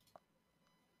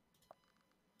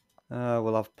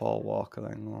 We'll have Paul Walker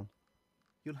then. Go on.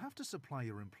 You'll have to supply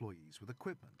your employees with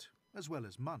equipment, as well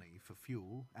as money for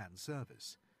fuel and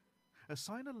service.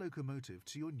 Assign a locomotive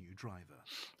to your new driver.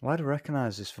 Why do I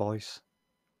recognise this voice?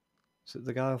 Is it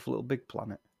the guy off Little Big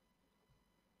Planet?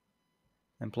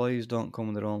 Employees don't come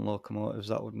with their own locomotives.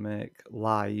 That would make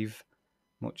live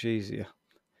much easier.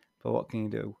 But what can you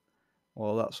do?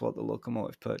 Well, that's what the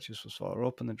locomotive purchase was for.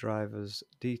 Open the driver's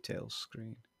details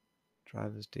screen.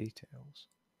 Driver's details.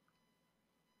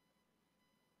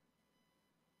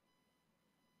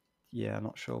 Yeah, I'm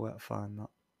not sure where to find that.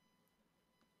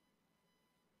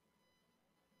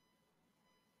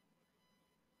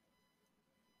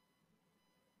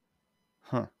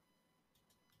 Huh.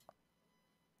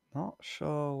 Not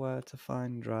sure where to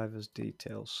find driver's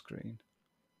details screen.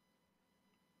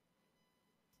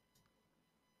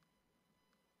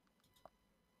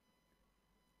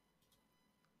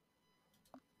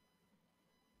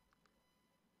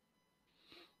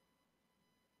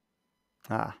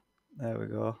 Ah, there we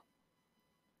go.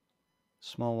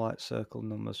 Small white circle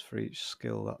numbers for each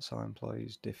skill. That's how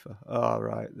employees differ. Oh,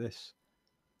 right, this.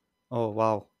 Oh,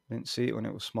 wow. Didn't see it when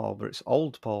it was small, but it's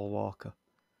old Paul Walker.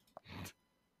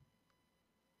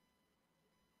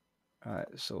 Right,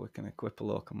 so we can equip a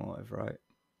locomotive, right?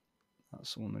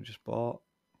 That's the one we just bought.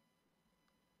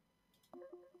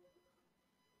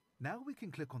 Now we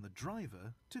can click on the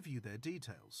driver to view their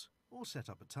details or set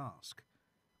up a task.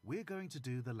 We're going to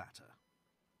do the latter.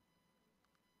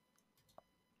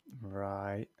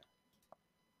 Right.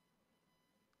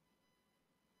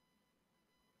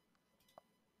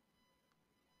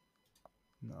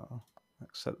 No.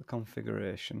 Accept the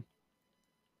configuration.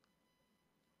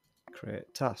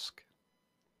 Create task.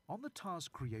 On the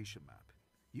task creation map,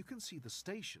 you can see the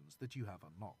stations that you have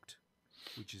unlocked,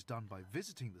 which is done by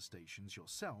visiting the stations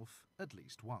yourself at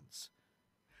least once.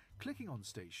 Clicking on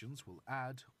stations will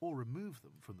add or remove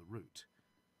them from the route.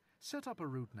 Set up a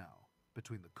route now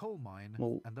between the coal mine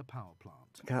and the power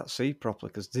plant. I can't see properly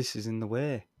because this is in the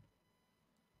way.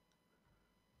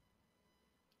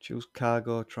 Choose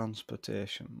cargo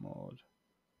transportation mode.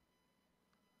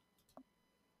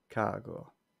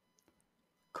 Cargo.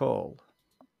 Coal.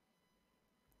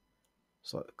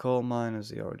 Select the coal mine as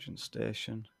the origin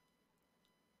station.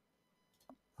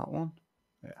 That one?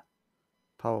 Yeah.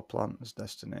 Power plant as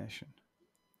destination.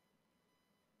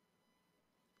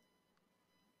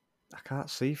 I can't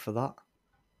see for that.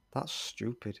 That's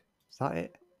stupid. Is that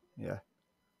it? Yeah.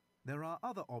 There are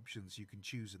other options you can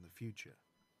choose in the future,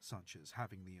 such as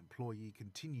having the employee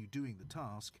continue doing the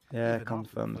task Yeah, even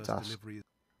confirm after the the first task. delivery.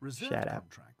 Reserved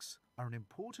contracts are an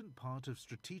important part of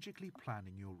strategically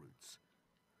planning your routes.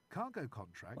 Cargo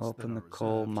contracts Open that the are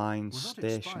coal reserved mine will not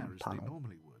station expire as panel. they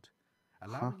normally would,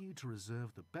 allowing you to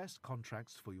reserve the best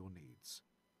contracts for your needs.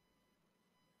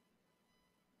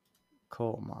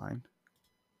 Coal mine.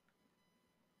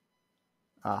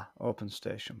 Open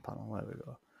station panel. There we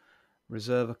go.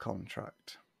 Reserve a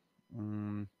contract.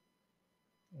 Well,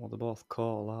 they're both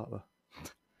coal, aren't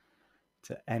they?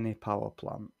 To any power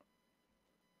plant.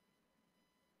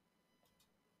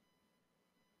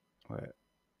 Wait.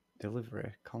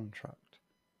 Delivery contract.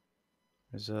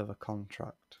 Reserve a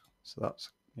contract. So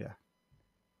that's, yeah.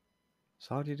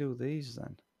 So how do you do these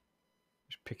then?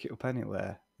 Just pick it up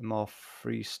anywhere. The more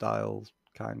freestyle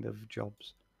kind of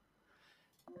jobs.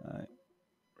 Right.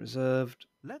 Reserved.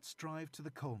 Let's drive to the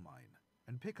coal mine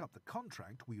and pick up the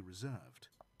contract we reserved.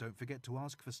 Don't forget to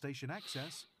ask for station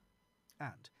access.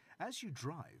 And as you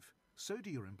drive, so do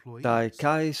your employees.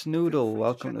 Daikai's Noodle,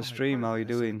 welcome to the check on their stream. How are you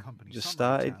progress in the doing? company Just summary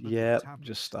started? tab of your Yep, tablet.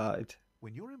 just started.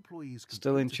 When your employees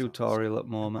Still in complete a task, tutorial at the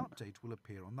an moment. update will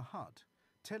appear on the HUD,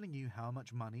 telling you how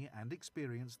much money and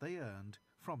experience they earned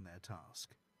from their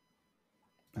task.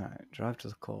 Alright, drive to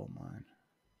the coal mine.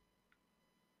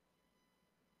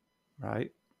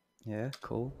 Right. Yeah,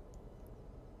 cool.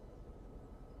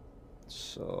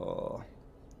 So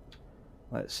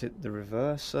let's hit the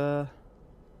reverser.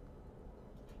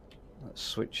 Let's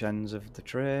switch ends of the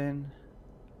train.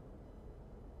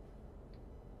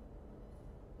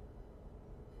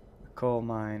 The coal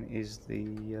mine is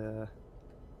the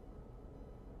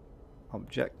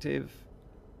objective.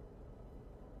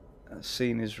 A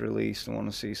scene is released. I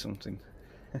want to see something.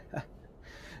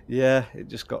 Yeah, it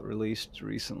just got released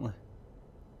recently.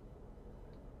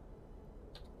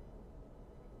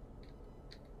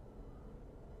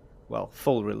 Well,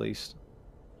 full release.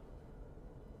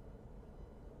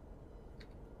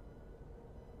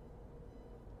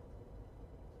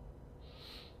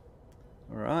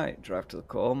 Right, drive to the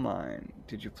coal mine.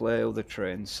 Did you play other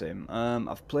train sim?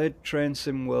 I've played Train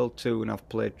Sim World 2 and I've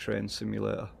played Train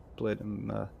Simulator. Played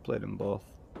them both.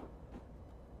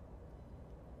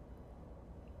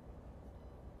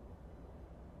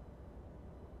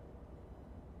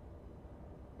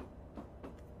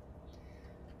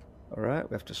 Alright,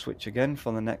 we have to switch again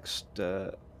for the next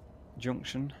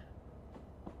junction.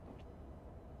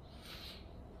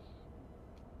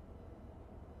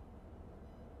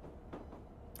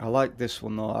 I like this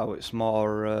one though, how it's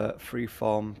more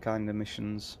freeform kind of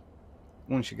missions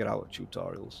once you get out of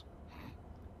tutorials.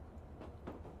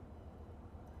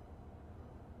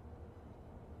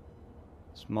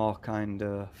 It's more kind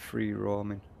of free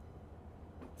roaming.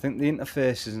 I think the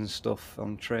interfaces and stuff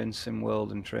on Train Sim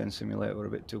World and Train Simulator were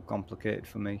a bit too complicated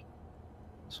for me.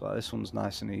 That's why this one's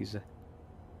nice and easy.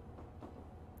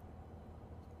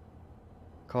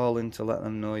 Call in to let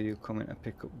them know you're coming to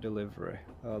pick up delivery.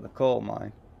 The coal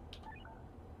mine.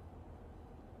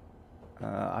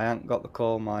 I ain't got the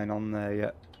coal mine on there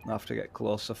yet. I have to get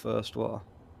closer first, what?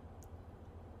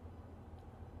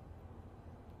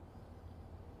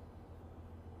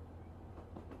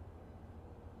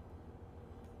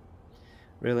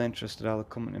 Really interested how the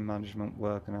company management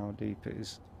work and how deep it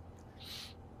is.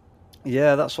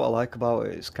 Yeah, that's what I like about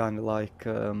it. It's kind of like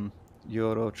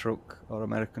Euro Truck or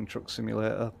American Truck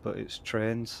Simulator, but it's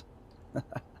trains.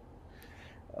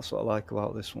 That's what I like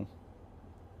about this one.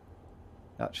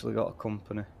 Actually got a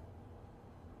company.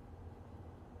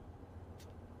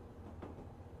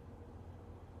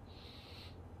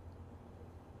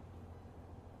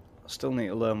 I still need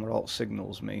to learn what alt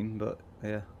signals mean, but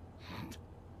yeah.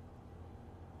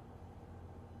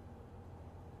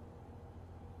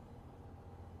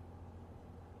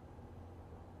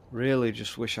 Really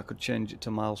just wish I could change it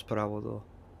to miles per hour though.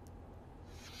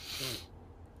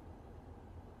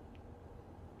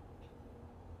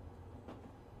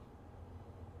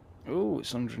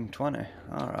 it's 120.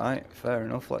 Alright, fair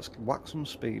enough. Let's whack some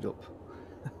speed up.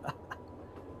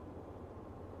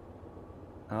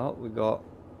 Oh, we got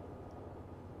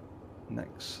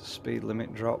next speed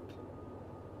limit drop.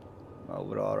 Well,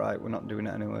 we're alright, we're not doing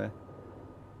it anyway.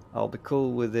 I'll be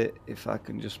cool with it if I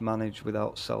can just manage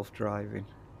without self-driving.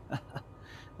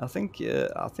 I think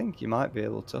you might be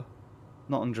able to.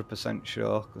 Not 100%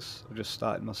 sure because I've just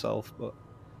started myself, but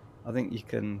I think you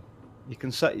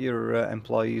can set your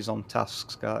employees on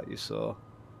tasks, can't you? So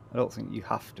I don't think you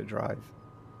have to drive.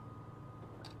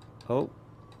 Oh,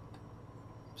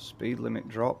 speed limit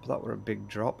drop. That were a big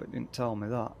drop. It didn't tell me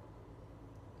that.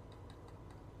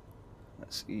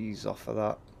 Let's ease off of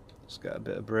that. Let's get a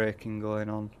bit of braking going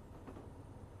on.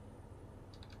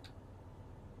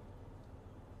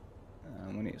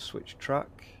 And we need to switch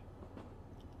track.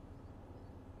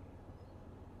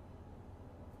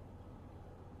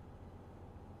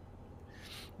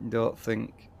 Don't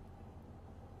think.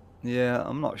 Yeah,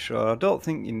 I'm not sure. I don't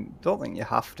think you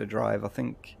have to drive. I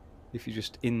think if you're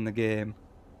just in the game,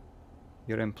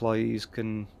 your employees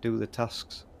can do the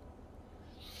tasks.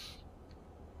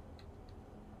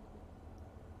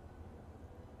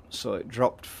 So it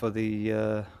dropped for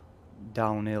the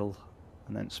downhill,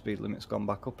 and then speed limit's gone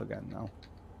back up again now.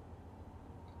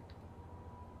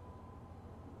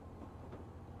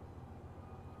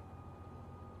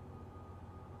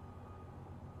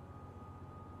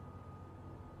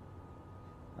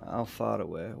 How far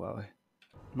away were we?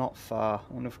 Not far.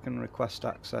 I wonder if we can request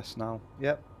access now.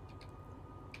 Yep.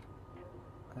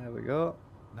 There we go.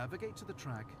 Navigate to the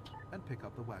track and pick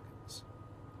up the wagons.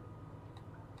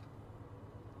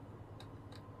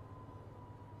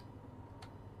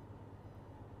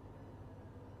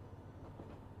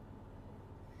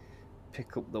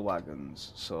 Pick up the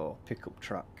wagons. So pick up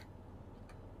track.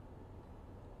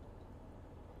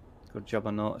 Good job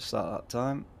I noticed that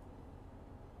time.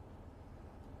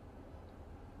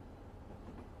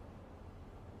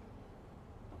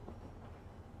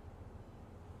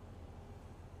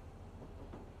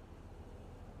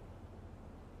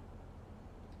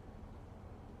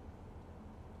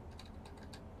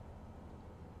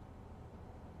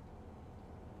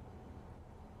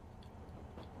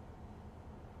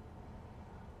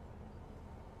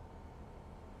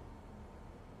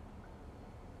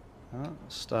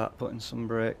 Start putting some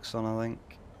brakes on, I think.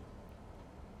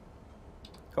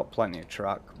 Got plenty of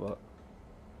track, but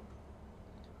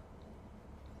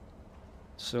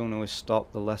the sooner we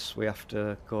stop, the less we have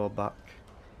to go back.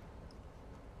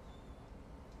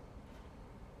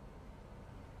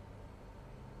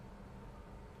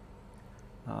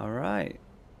 Alright.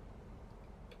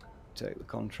 Take the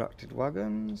contracted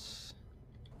wagons.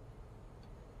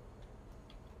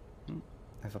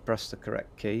 If I press the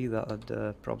correct key,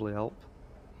 that'd probably help.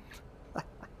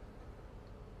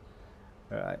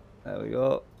 Alright, there we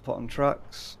go. Put on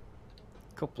tracks.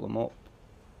 Couple them up.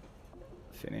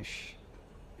 Finish.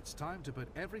 It's time to put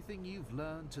everything you've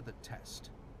learned to the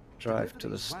test. Drive to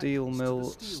the steel mill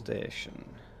station.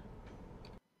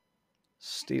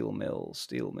 Steel mill,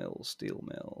 steel mill, steel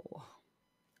mill.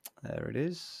 There it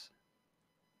is.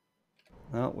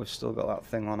 No, we've still got that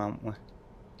thing on, haven't we?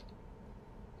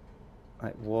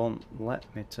 It won't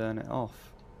let me turn it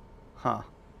off. Huh.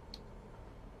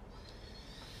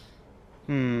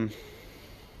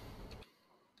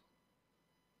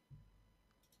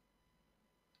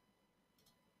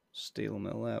 Steel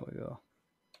mill, there we go.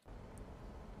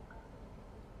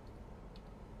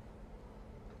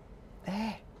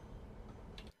 Eh!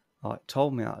 Oh, it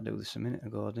told me how to do this a minute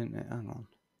ago, didn't it? Hang on.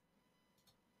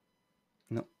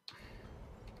 Nope.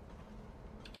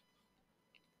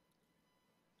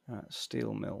 Right,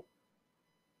 steel mill.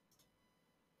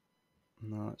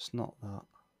 No, it's not that.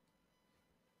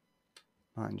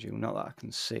 Mind you, not that I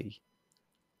can see.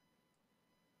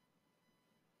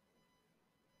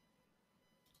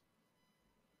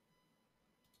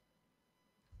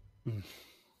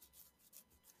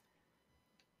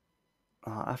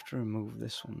 Oh, I have to remove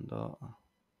this one, don't I?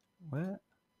 Where?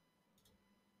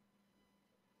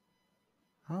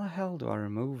 How the hell do I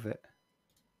remove it?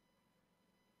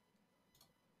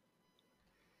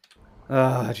 Do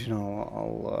you know what?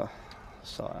 I'll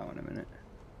sort out in a minute.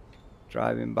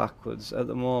 Driving backwards at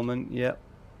the moment, yep.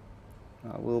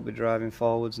 I will be driving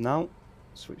forwards now.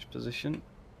 Switch position.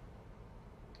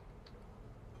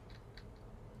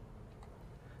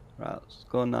 Right, let's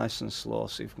go nice and slow,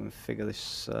 see if we can figure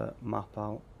this map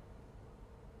out.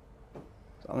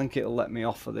 I think it'll let me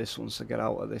off of this once I get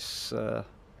out of this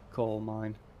coal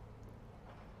mine.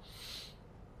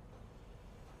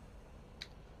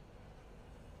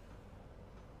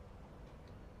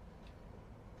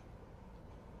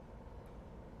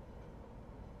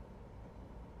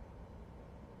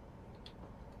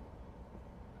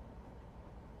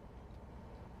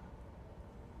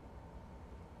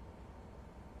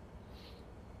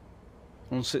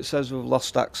 Once it says we've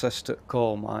lost access to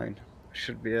coal mine, I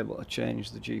should be able to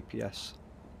change the GPS.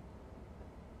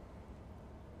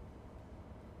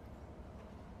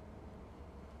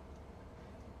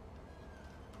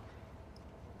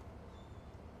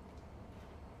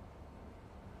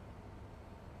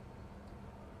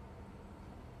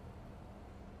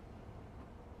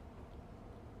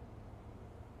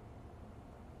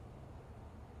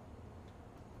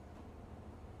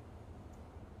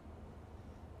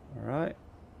 Alright,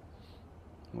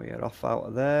 we are off out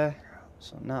of there,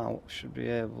 so now should be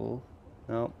able,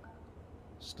 no,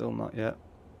 still not yet,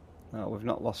 no, we've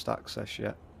not lost access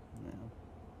yet. No.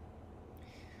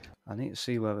 I need to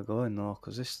see where we're going though,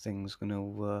 because this thing's going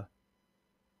to,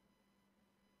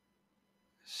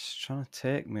 it's trying to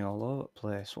take me all over the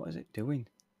place. What is it doing?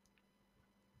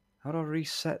 How do I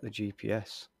reset the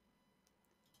GPS?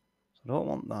 So I don't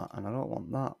want that, and I don't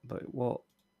want that, but it won't.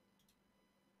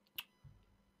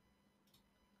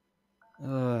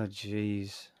 Oh,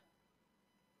 jeez.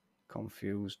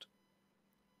 Confused.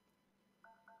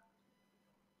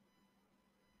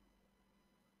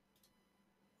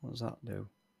 What does that do?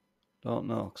 Don't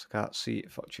know, because I can't see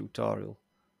it for tutorial.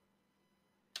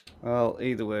 Well,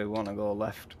 either way, we want to go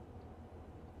left.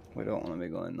 We don't want to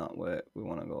be going that way. We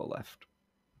want to go left.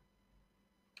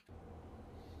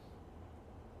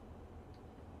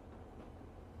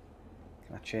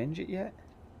 Can I change it yet?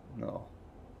 No.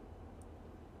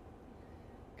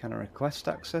 Can I request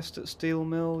access to the steel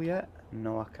mill yet?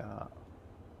 No, I can't.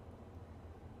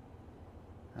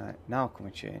 Alright, now can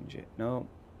we change it? No.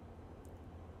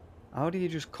 How do you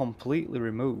just completely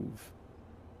remove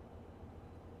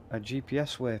a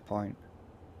GPS waypoint?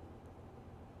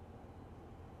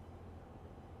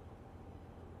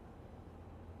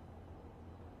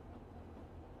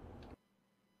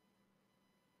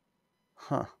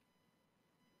 Huh.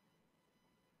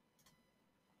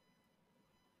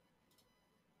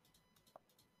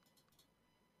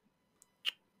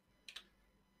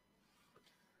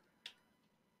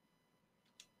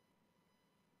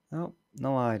 Oh,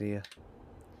 no idea.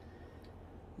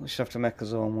 We'll just have to make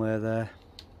us own way there.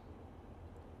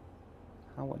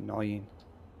 How annoying.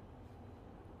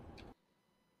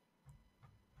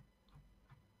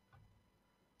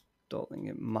 Don't think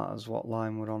it matters what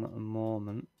line we're on at the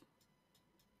moment.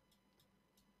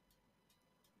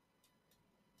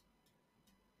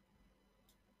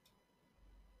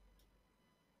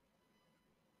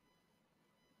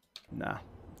 Nah,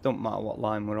 don't matter what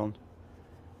line we're on.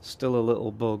 Still a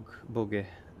little buggy.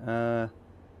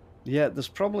 Yeah, there's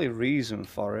probably a reason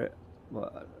for it,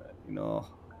 but you know,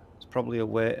 it's probably a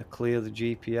way to clear the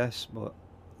GPS, but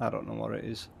I don't know what it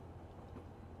is.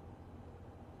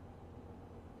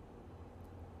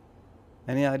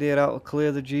 Any idea how to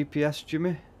clear the GPS,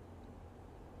 Jimmy?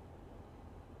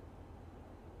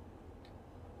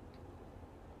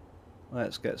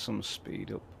 Let's get some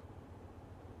speed up.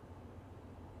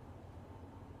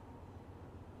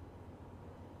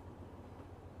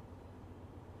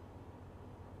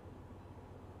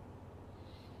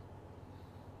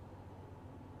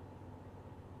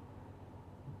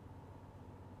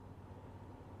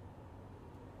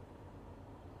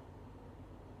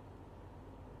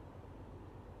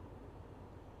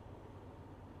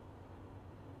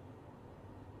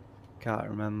 Can't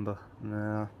remember.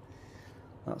 No,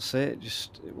 that's it.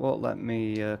 Just it won't let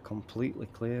me completely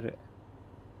clear it.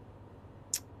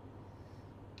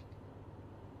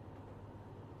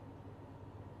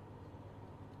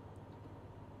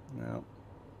 No.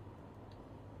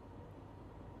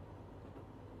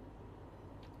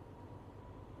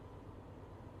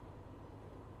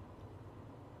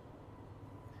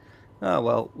 Ah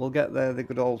well, we'll get there the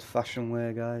good old-fashioned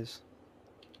way, guys.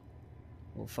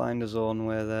 We'll find his own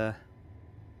way there.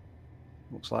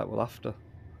 Looks like we'll have to.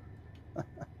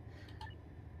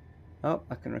 Oh,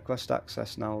 I can request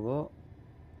access now though.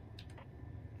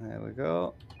 There we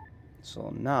go.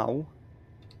 So now,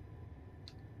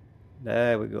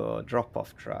 there we go, drop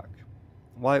off track.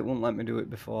 Why it wouldn't let me do it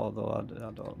before though,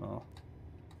 I don't know.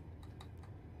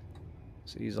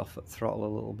 So he's off at throttle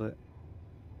a little bit.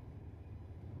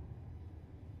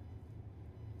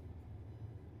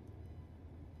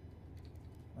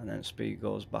 And then speed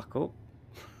goes back up.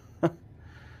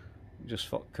 Just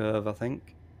for curve, I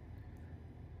think.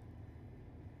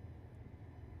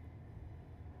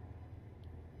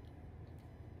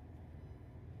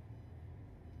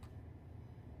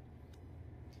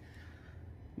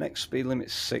 Next speed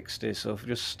limit's 60, so if we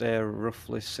just stay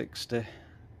roughly 60,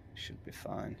 should be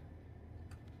fine.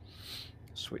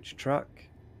 Switch track.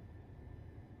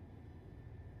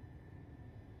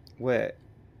 Wait, it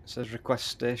says request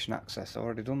station access. I've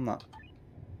already done that.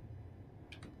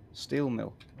 Steel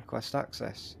mill. Request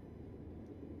access.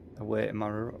 Awaiting my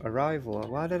arrival.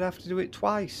 Why did I have to do it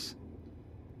twice?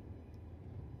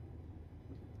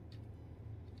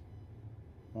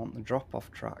 I want the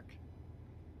drop-off track.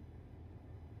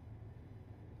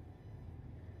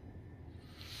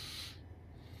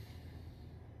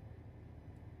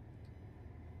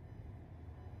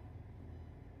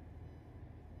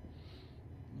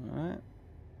 Alright.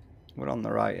 We're on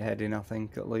the right heading, I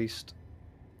think, at least.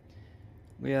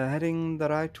 We are heading the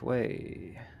right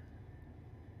way.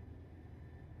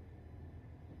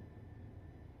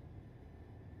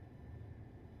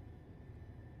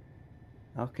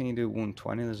 How can you do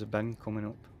 120? There's a bend coming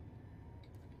up.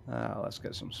 Ah, let's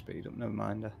get some speed up. Never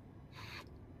mind.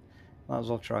 Might as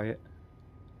well try it.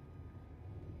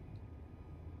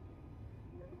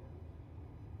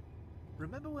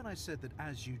 Remember when I said that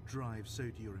as you drive, so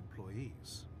do your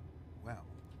employees? Well,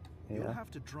 you'll Yeah.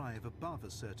 have to drive above a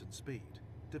certain speed,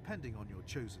 depending on your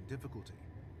chosen difficulty.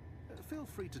 Feel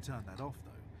free to turn that off,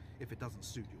 though, if it doesn't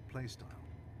suit your playstyle.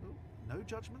 Oh, no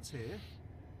judgments here.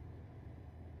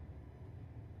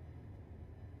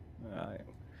 Right.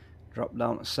 Drop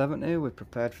down to 70. We're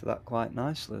prepared for that quite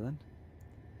nicely then.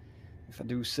 If I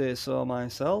do say so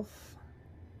myself.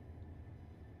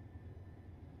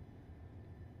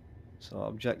 So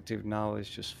objective now is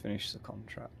just finish the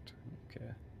contract.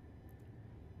 Okay.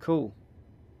 Cool.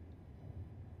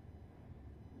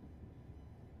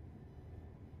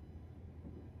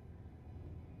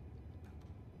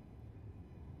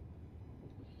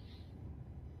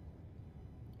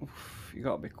 Oof, you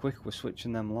gotta be quick with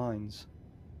switching them lines.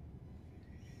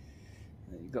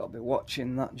 You gotta be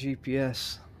watching that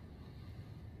GPS.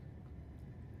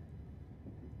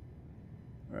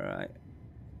 Right.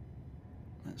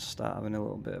 Let's start having a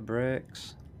little bit of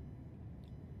brakes.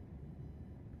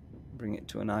 Bring it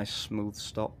to a nice smooth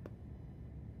stop.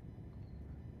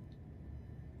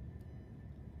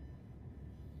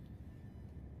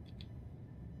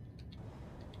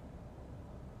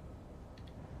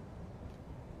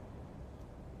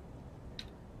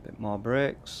 Bit more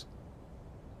brakes.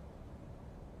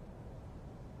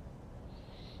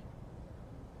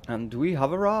 And we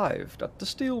have arrived at the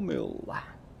steel mill.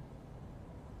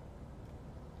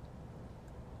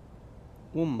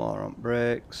 One more on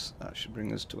brakes. That should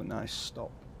bring us to a nice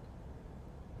stop.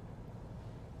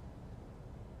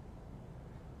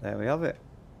 There we have it.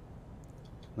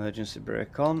 Emergency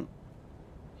brake on.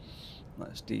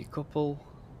 Let's decouple.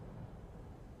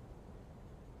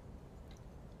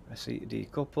 Press E to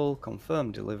decouple.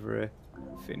 Confirm delivery.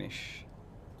 Finish.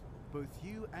 Both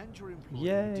you and your employee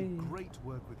Yay. did great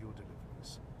work with your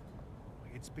deliveries.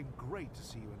 It's been great to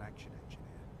see you in action, engineer.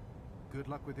 Good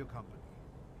luck with your company.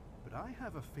 But I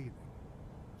have a feeling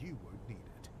you won't need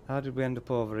it. How did we end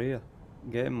up over here?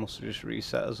 Game must have just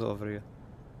reset us over here.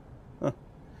 Huh.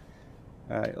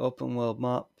 Alright, open world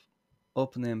map.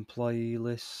 Open the employee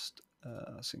list.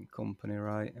 That's in company,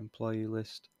 right? Employee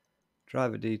list.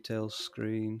 Driver details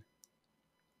screen.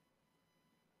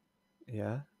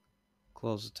 Yeah.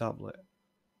 Close the tablet.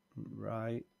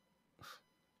 Right.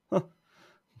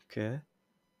 Okay.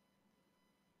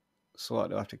 So what,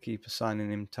 do I have to keep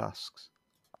assigning him tasks?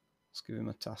 Let's give him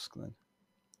a task then.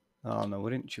 Oh no,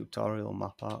 we're in tutorial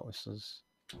map, aren't we? So there's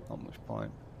not much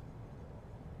point.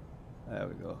 There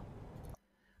we go.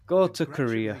 Go to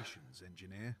career. Congratulations,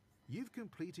 engineer. You've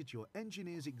completed your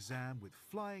engineer's exam with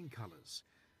flying colours,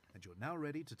 and you're now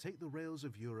ready to take the rails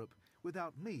of Europe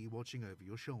without me watching over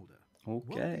your shoulder. While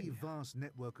Okay. the vast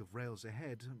network of rails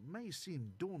ahead may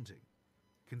seem daunting,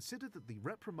 consider that the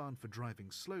reprimand for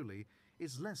driving slowly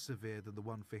is less severe than the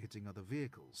one for hitting other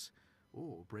vehicles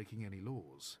or breaking any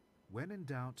laws. When in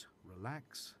doubt,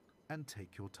 relax and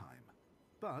take your time.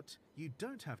 But you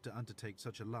don't have to undertake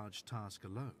such a large task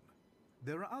alone.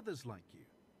 There are others like you,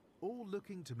 all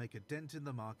looking to make a dent in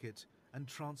the market and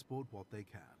transport what they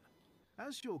can.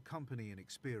 As your company and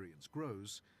experience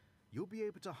grows, you'll be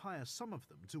able to hire some of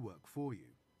them to work for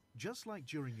you. Just like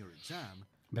during your exam,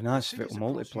 Be nice if it cities were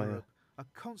across multiplayer. Europe are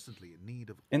constantly in need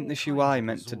of Isn't all this kinds UI of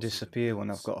meant to resources and disappear when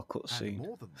I've goods. got a And cutscene?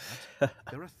 more than that,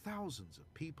 there are thousands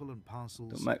of people and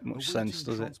parcels Don't make much awaiting sense,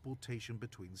 does it? transportation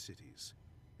between cities.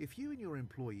 If you and your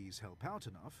employees help out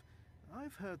enough,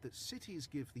 I've heard that cities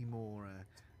give the more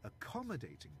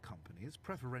accommodating companies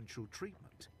preferential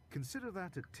treatment. Consider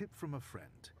that a tip from a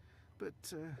friend.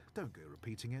 But don't go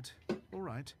repeating it, all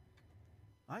right?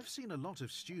 I've seen a lot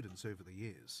of students over the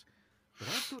years, but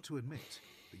I've got to admit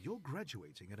that you're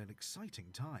graduating at an exciting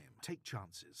time. Take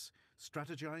chances,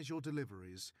 strategize your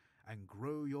deliveries, and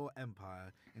grow your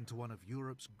empire into one of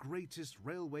Europe's greatest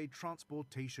railway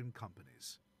transportation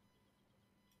companies.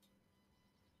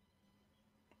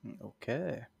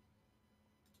 Okay.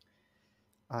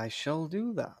 I shall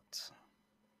do that.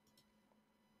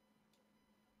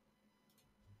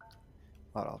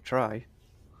 Or I'll try.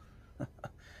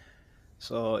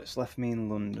 So it's left me in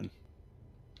London.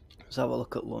 Let's have a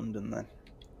look at London then.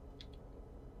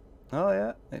 Oh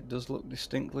yeah, it does look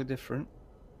distinctly different.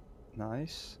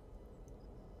 Nice.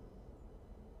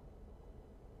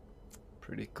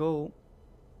 Pretty cool.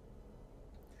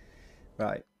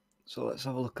 Right, so let's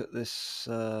have a look at this.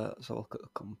 Let's have a look at the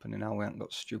company now. We haven't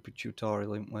got stupid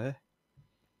tutorial in way.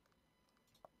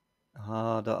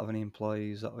 Ah, I don't have any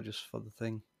employees. That was just for the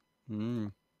thing.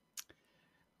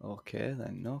 Okay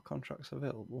then, no contracts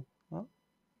available. What?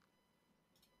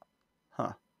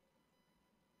 Huh.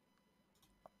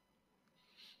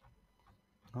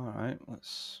 Alright,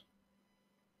 let's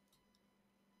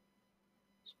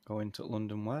go into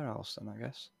London warehouse then, I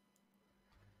guess.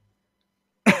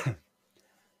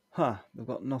 Huh, they've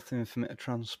got nothing for me to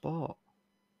transport.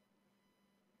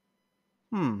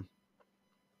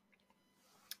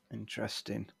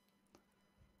 Interesting.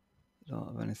 They don't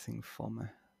have anything for me.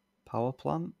 Power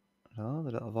plant? No,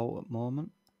 they don't have out at the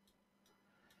moment.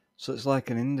 So it's like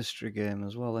an industry game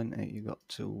as well, isn't it? You got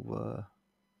to...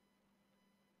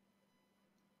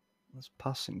 there's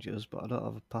passengers, but I don't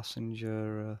have a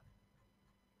passenger...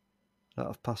 I don't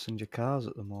have passenger cars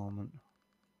at the moment.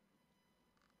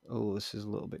 Oh, this is a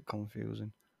little bit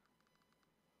confusing.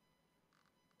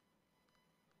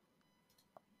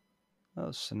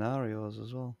 Those scenarios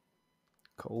as well.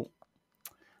 Cool.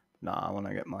 Nah, I want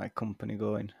to get my company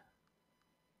going. Do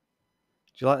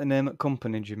you like the name of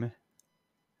company, Jimmy?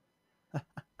 But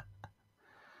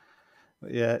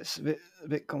yeah, it's a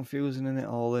bit confusing, isn't it?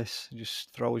 All this it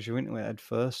just throws you into it head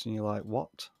first, and you're like,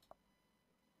 what?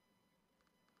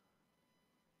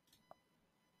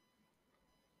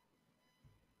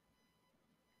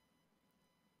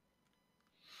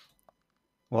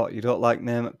 What? You don't like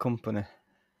name at company?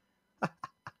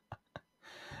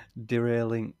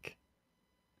 Derailing.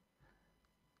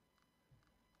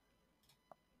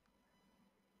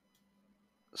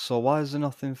 So why is there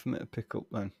nothing for me to pick up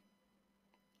then?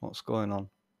 What's going on?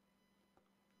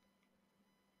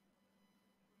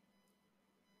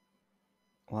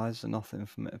 Why is there nothing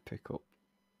for me to pick up?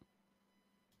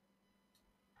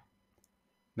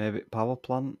 Maybe power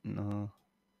plant? No.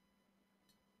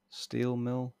 Steel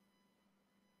mill?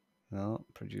 No,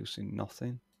 producing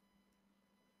nothing.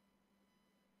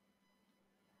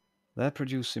 They're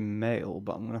producing mail,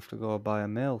 but I'm going to have to go buy a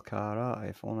mail car, aren't I,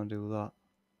 if I want to do that.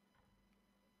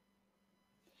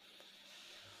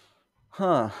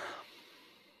 Huh.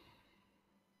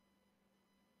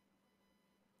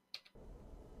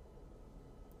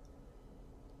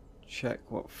 Check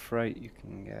what freight you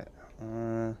can get.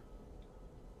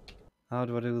 How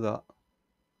do I do that?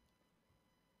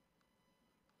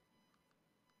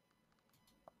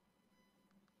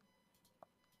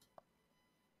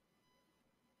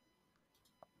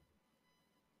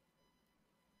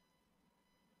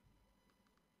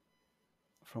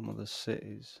 From other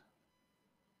cities.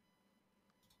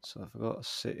 So if I go to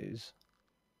cities,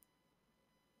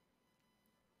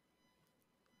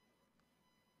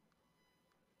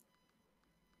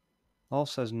 all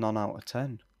says none out of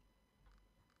 10.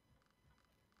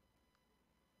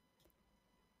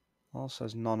 All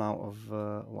says none out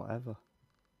of whatever.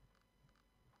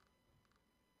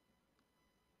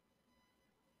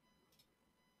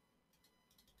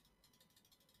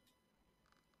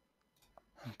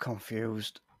 I'm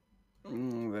confused.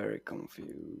 Very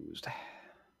confused.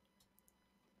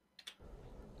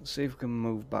 Let's see if we can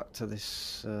move back to this.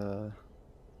 So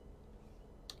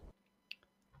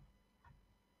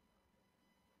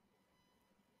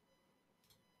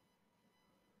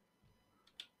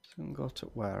we can go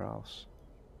to warehouse.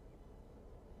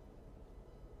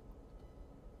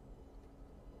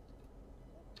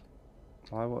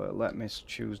 Why won't it let me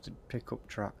choose the pickup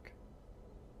track?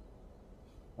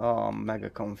 Oh, I'm mega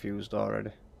confused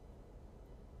already.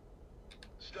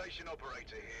 Station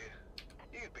operator here.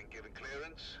 You've been given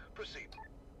clearance. Proceed.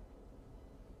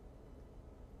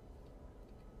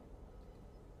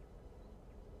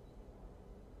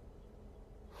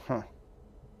 Huh.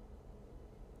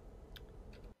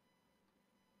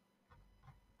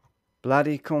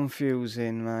 Bloody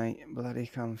confusing, mate. Bloody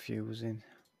confusing.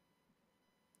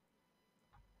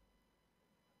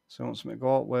 So wants me to go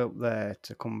all the way up there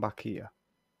to come back here.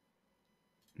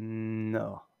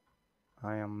 No.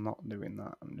 I am not doing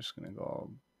that. I'm just going to go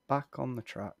back on the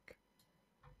track.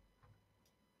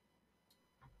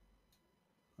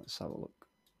 Let's have a look.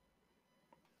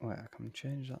 Wait, I can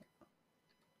change that.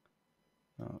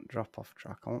 No, drop off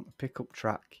track. I want the pickup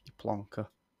track, you plonker.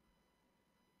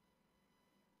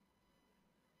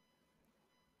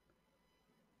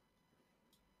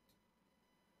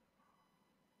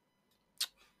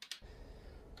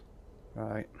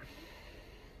 Right.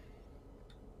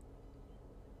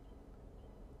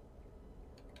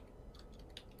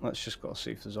 Let's just go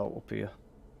see if there's auto up here.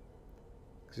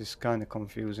 Because it's kind of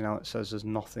confusing how it says there's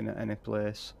nothing at any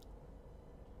place.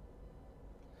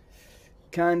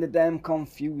 Kind of damn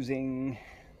confusing.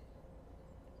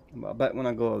 But I bet when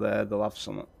I go there, they'll have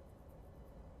something.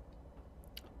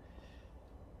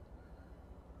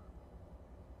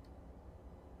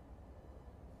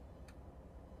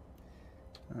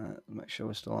 Make sure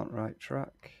we're still on the right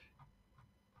track.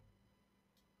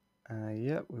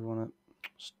 Yeah, we want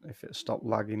to, if it stopped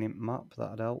lagging in map,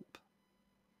 that'd help.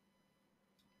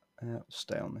 Yeah,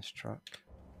 stay on this track.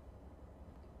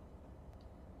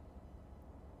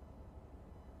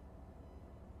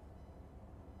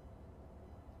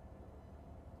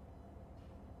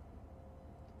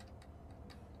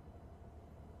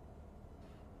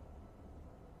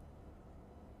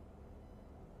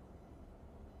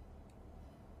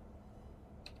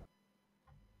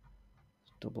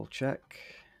 Double check.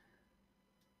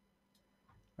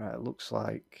 Right, it looks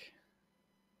like,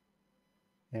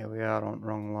 yeah, we are on the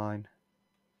wrong line.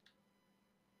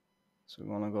 So we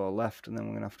want to go left and then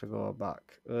we're going to have to go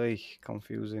back. Ugh,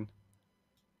 confusing.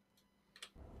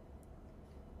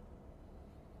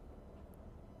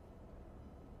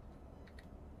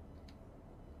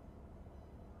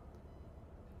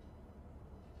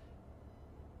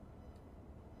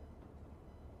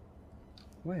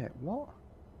 Wait, what?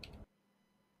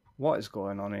 What is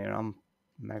going on here? I'm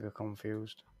mega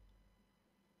confused.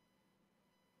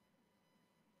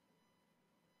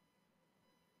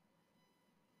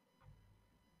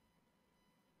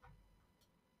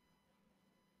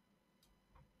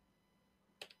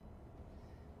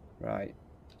 Right.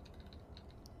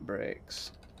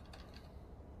 Brakes.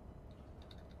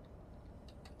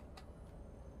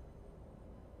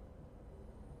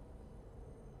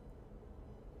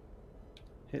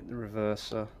 Hit the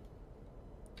reverser.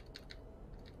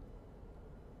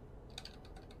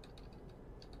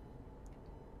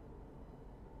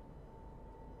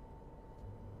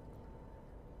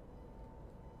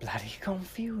 Bloody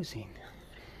confusing.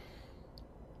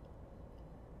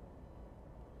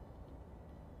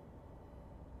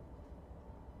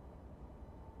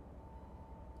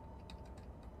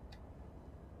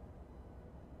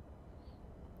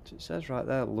 It says right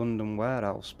there London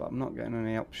warehouse, but I'm not getting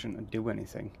any option to do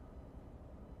anything.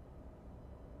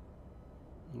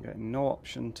 I'm getting no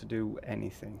option to do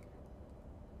anything.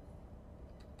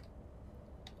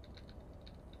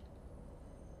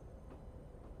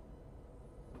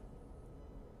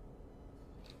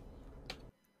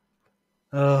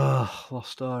 Ugh,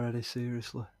 lost already,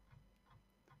 seriously.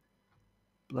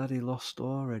 Bloody lost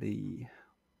already.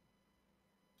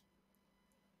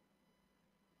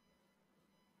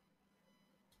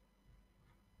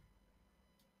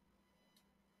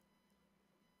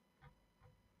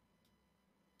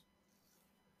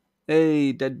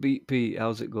 Hey, Deadbeat Pete,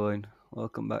 how's it going?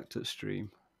 Welcome back to the stream.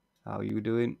 How you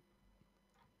doing?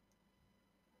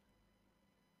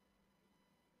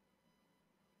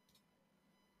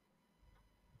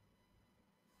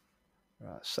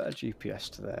 Right, set a GPS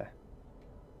to there.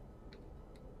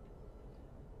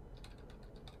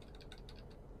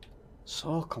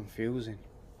 So confusing.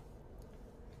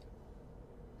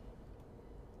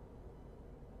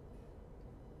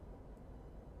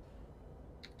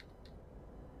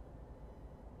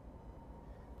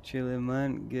 Chilling,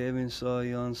 man. Gaming saw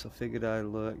you on, so figured I'd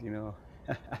lurk, you know.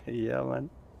 Yeah, man.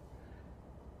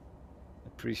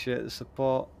 Appreciate the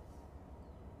support.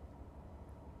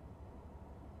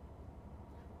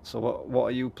 So what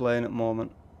are you playing at the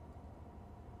moment?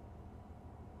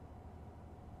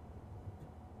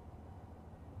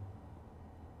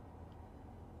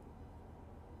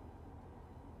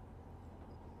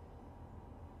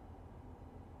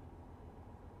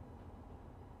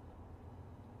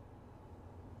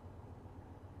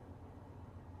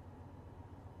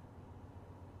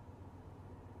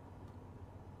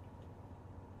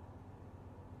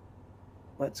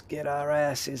 Let's get our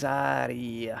asses out of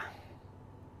here.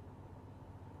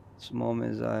 This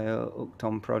moment is I hooked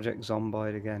on Project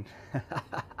Zomboid again.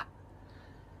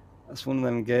 That's one of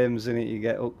them games, in it. You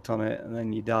get hooked on it and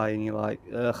then you die and you're like,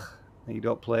 ugh. And you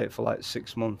don't play it for like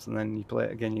 6 months and then you play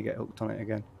it again, you get hooked on it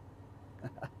again.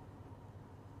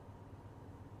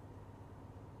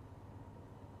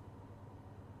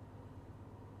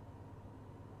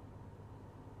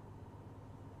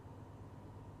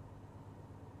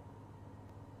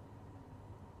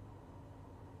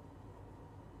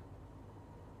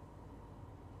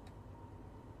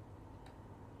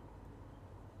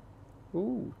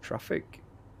 Ooh, traffic.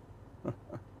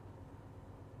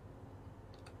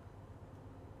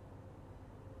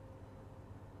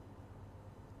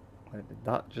 Did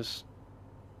that just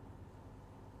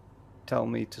tell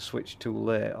me to switch too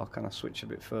late, or can I switch a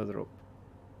bit further up?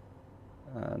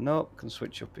 Nope, can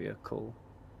switch up here, cool.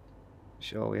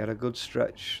 Sure, we had a good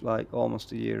stretch like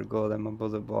almost a year ago, then my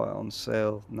brother bought it on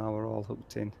sale, now we're all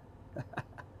hooked in.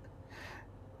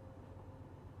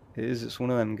 It is, it's one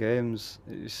of them games,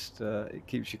 it just, it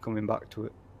keeps you coming back to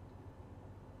it.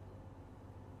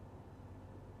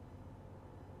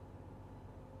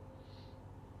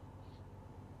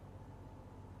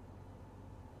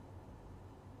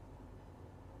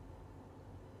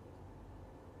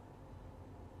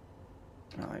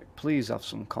 Right, please have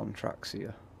some contracts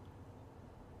here.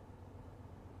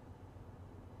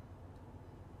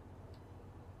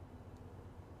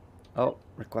 Oh,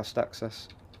 request access.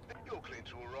 You're clear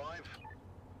to arrive.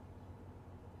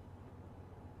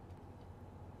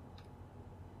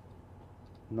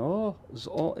 No,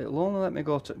 it'll only let me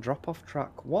go to drop-off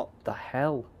track. What the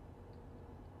hell?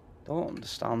 Don't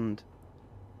understand.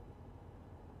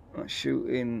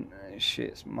 Shooting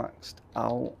shit's maxed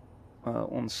out.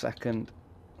 1 second.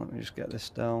 Let me just get this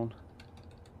down.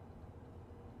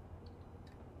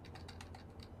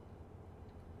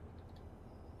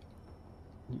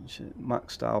 Shit,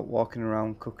 maxed out, walking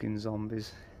around cooking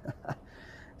zombies.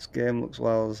 This game looks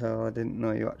wild as hell. I didn't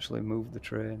know you actually moved the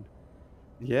train.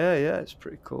 Yeah, it's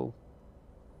pretty cool.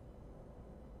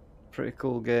 Pretty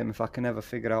cool game if I can ever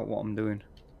figure out what I'm doing.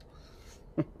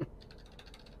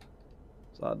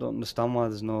 So I don't understand why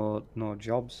there's no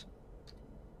jobs.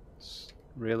 It's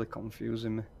really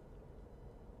confusing me.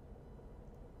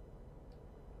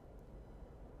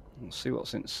 Let's see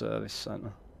what's in the service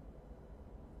centre.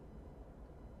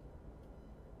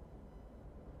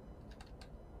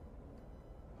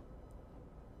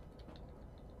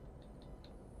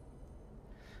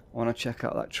 I want to check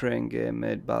out that train game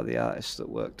made by the artist that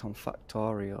worked on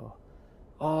Factorio.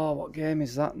 Oh, what game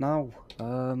is that now?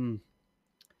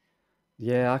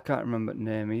 Yeah, I can't remember the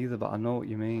name either, but I know what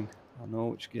you mean. I know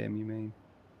which game you mean.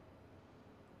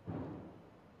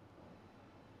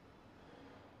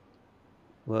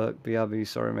 Look, BRB,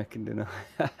 sorry, making dinner.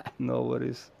 No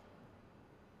worries.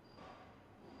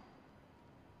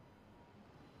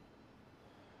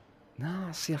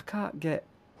 Nah, see, I can't get...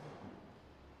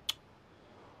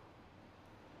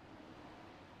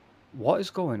 What is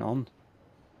going on?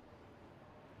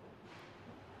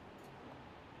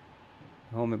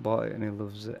 Homie bought it and he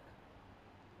loves it.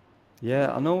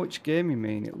 Yeah, I know which game you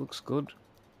mean. It looks good.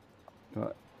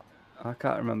 But I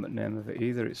can't remember the name of it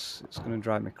either. It's going to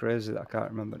drive me crazy that I can't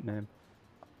remember the name.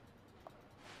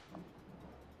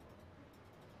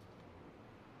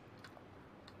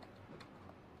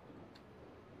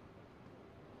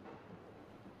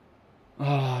 Oh,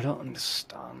 I don't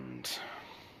understand.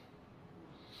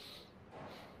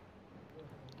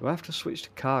 Do I have to switch to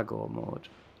cargo mode?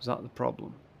 Is that the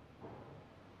problem?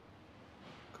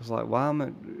 Because like, why am I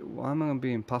going to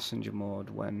be in passenger mode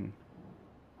when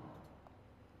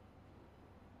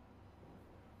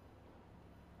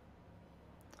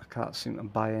I can't seem to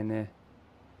buy any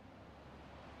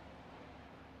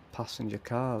passenger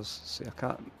cars? See, I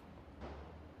can't.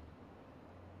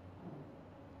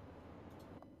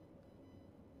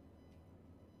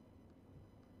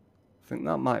 I think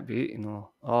that might be it, you know.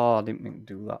 Oh, I didn't mean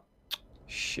to do that.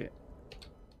 Shit.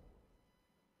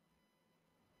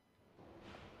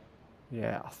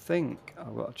 Yeah, I think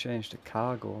I've got to change to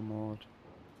cargo mode.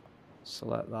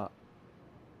 Select that.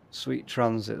 Sweet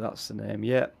Transit, that's the name.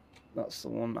 Yep, that's the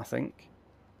one, I think.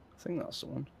 I think that's the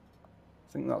one.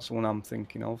 I think that's the one I'm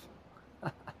thinking of.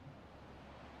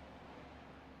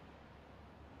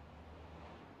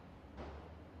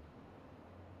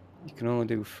 You can only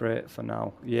do freight for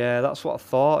now. Yeah, that's what I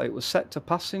thought. It was set to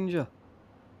passenger.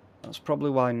 That's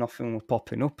probably why nothing was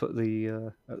popping up at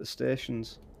the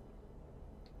stations.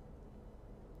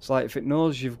 It's like if it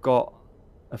knows you've got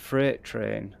a freight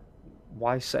train,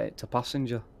 why set it to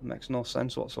passenger? It makes no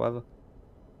sense whatsoever.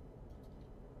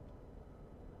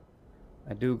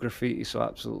 I do graffiti, so I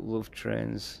absolutely love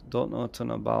trains. Don't know a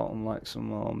ton about them like some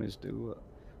homies do.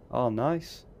 Oh,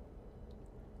 nice.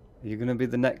 You're gonna be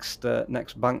the next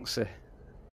Banksy.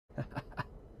 A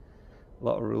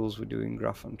lot of rules we do in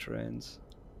graph on trains.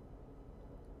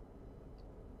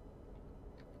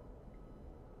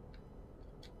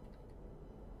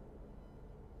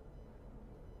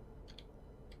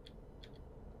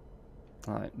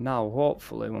 Right, now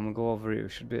hopefully when we go over here we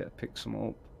should be able to pick some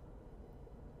up.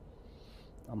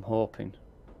 I'm hoping.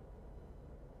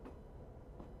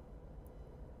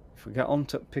 If we get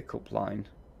onto the pickup line.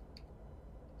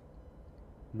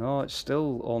 No, it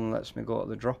still only lets me go to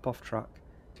the drop-off track.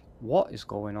 What is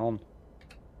going on?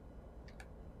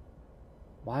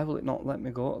 Why will it not let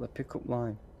me go to the pickup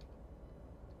line?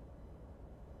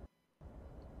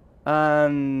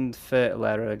 And fatal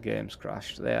error, game's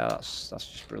crashed. Yeah, that's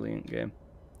just brilliant, game.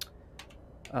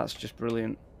 That's just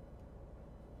brilliant.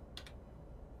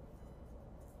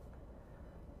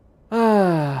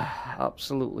 Ah,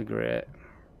 absolutely great.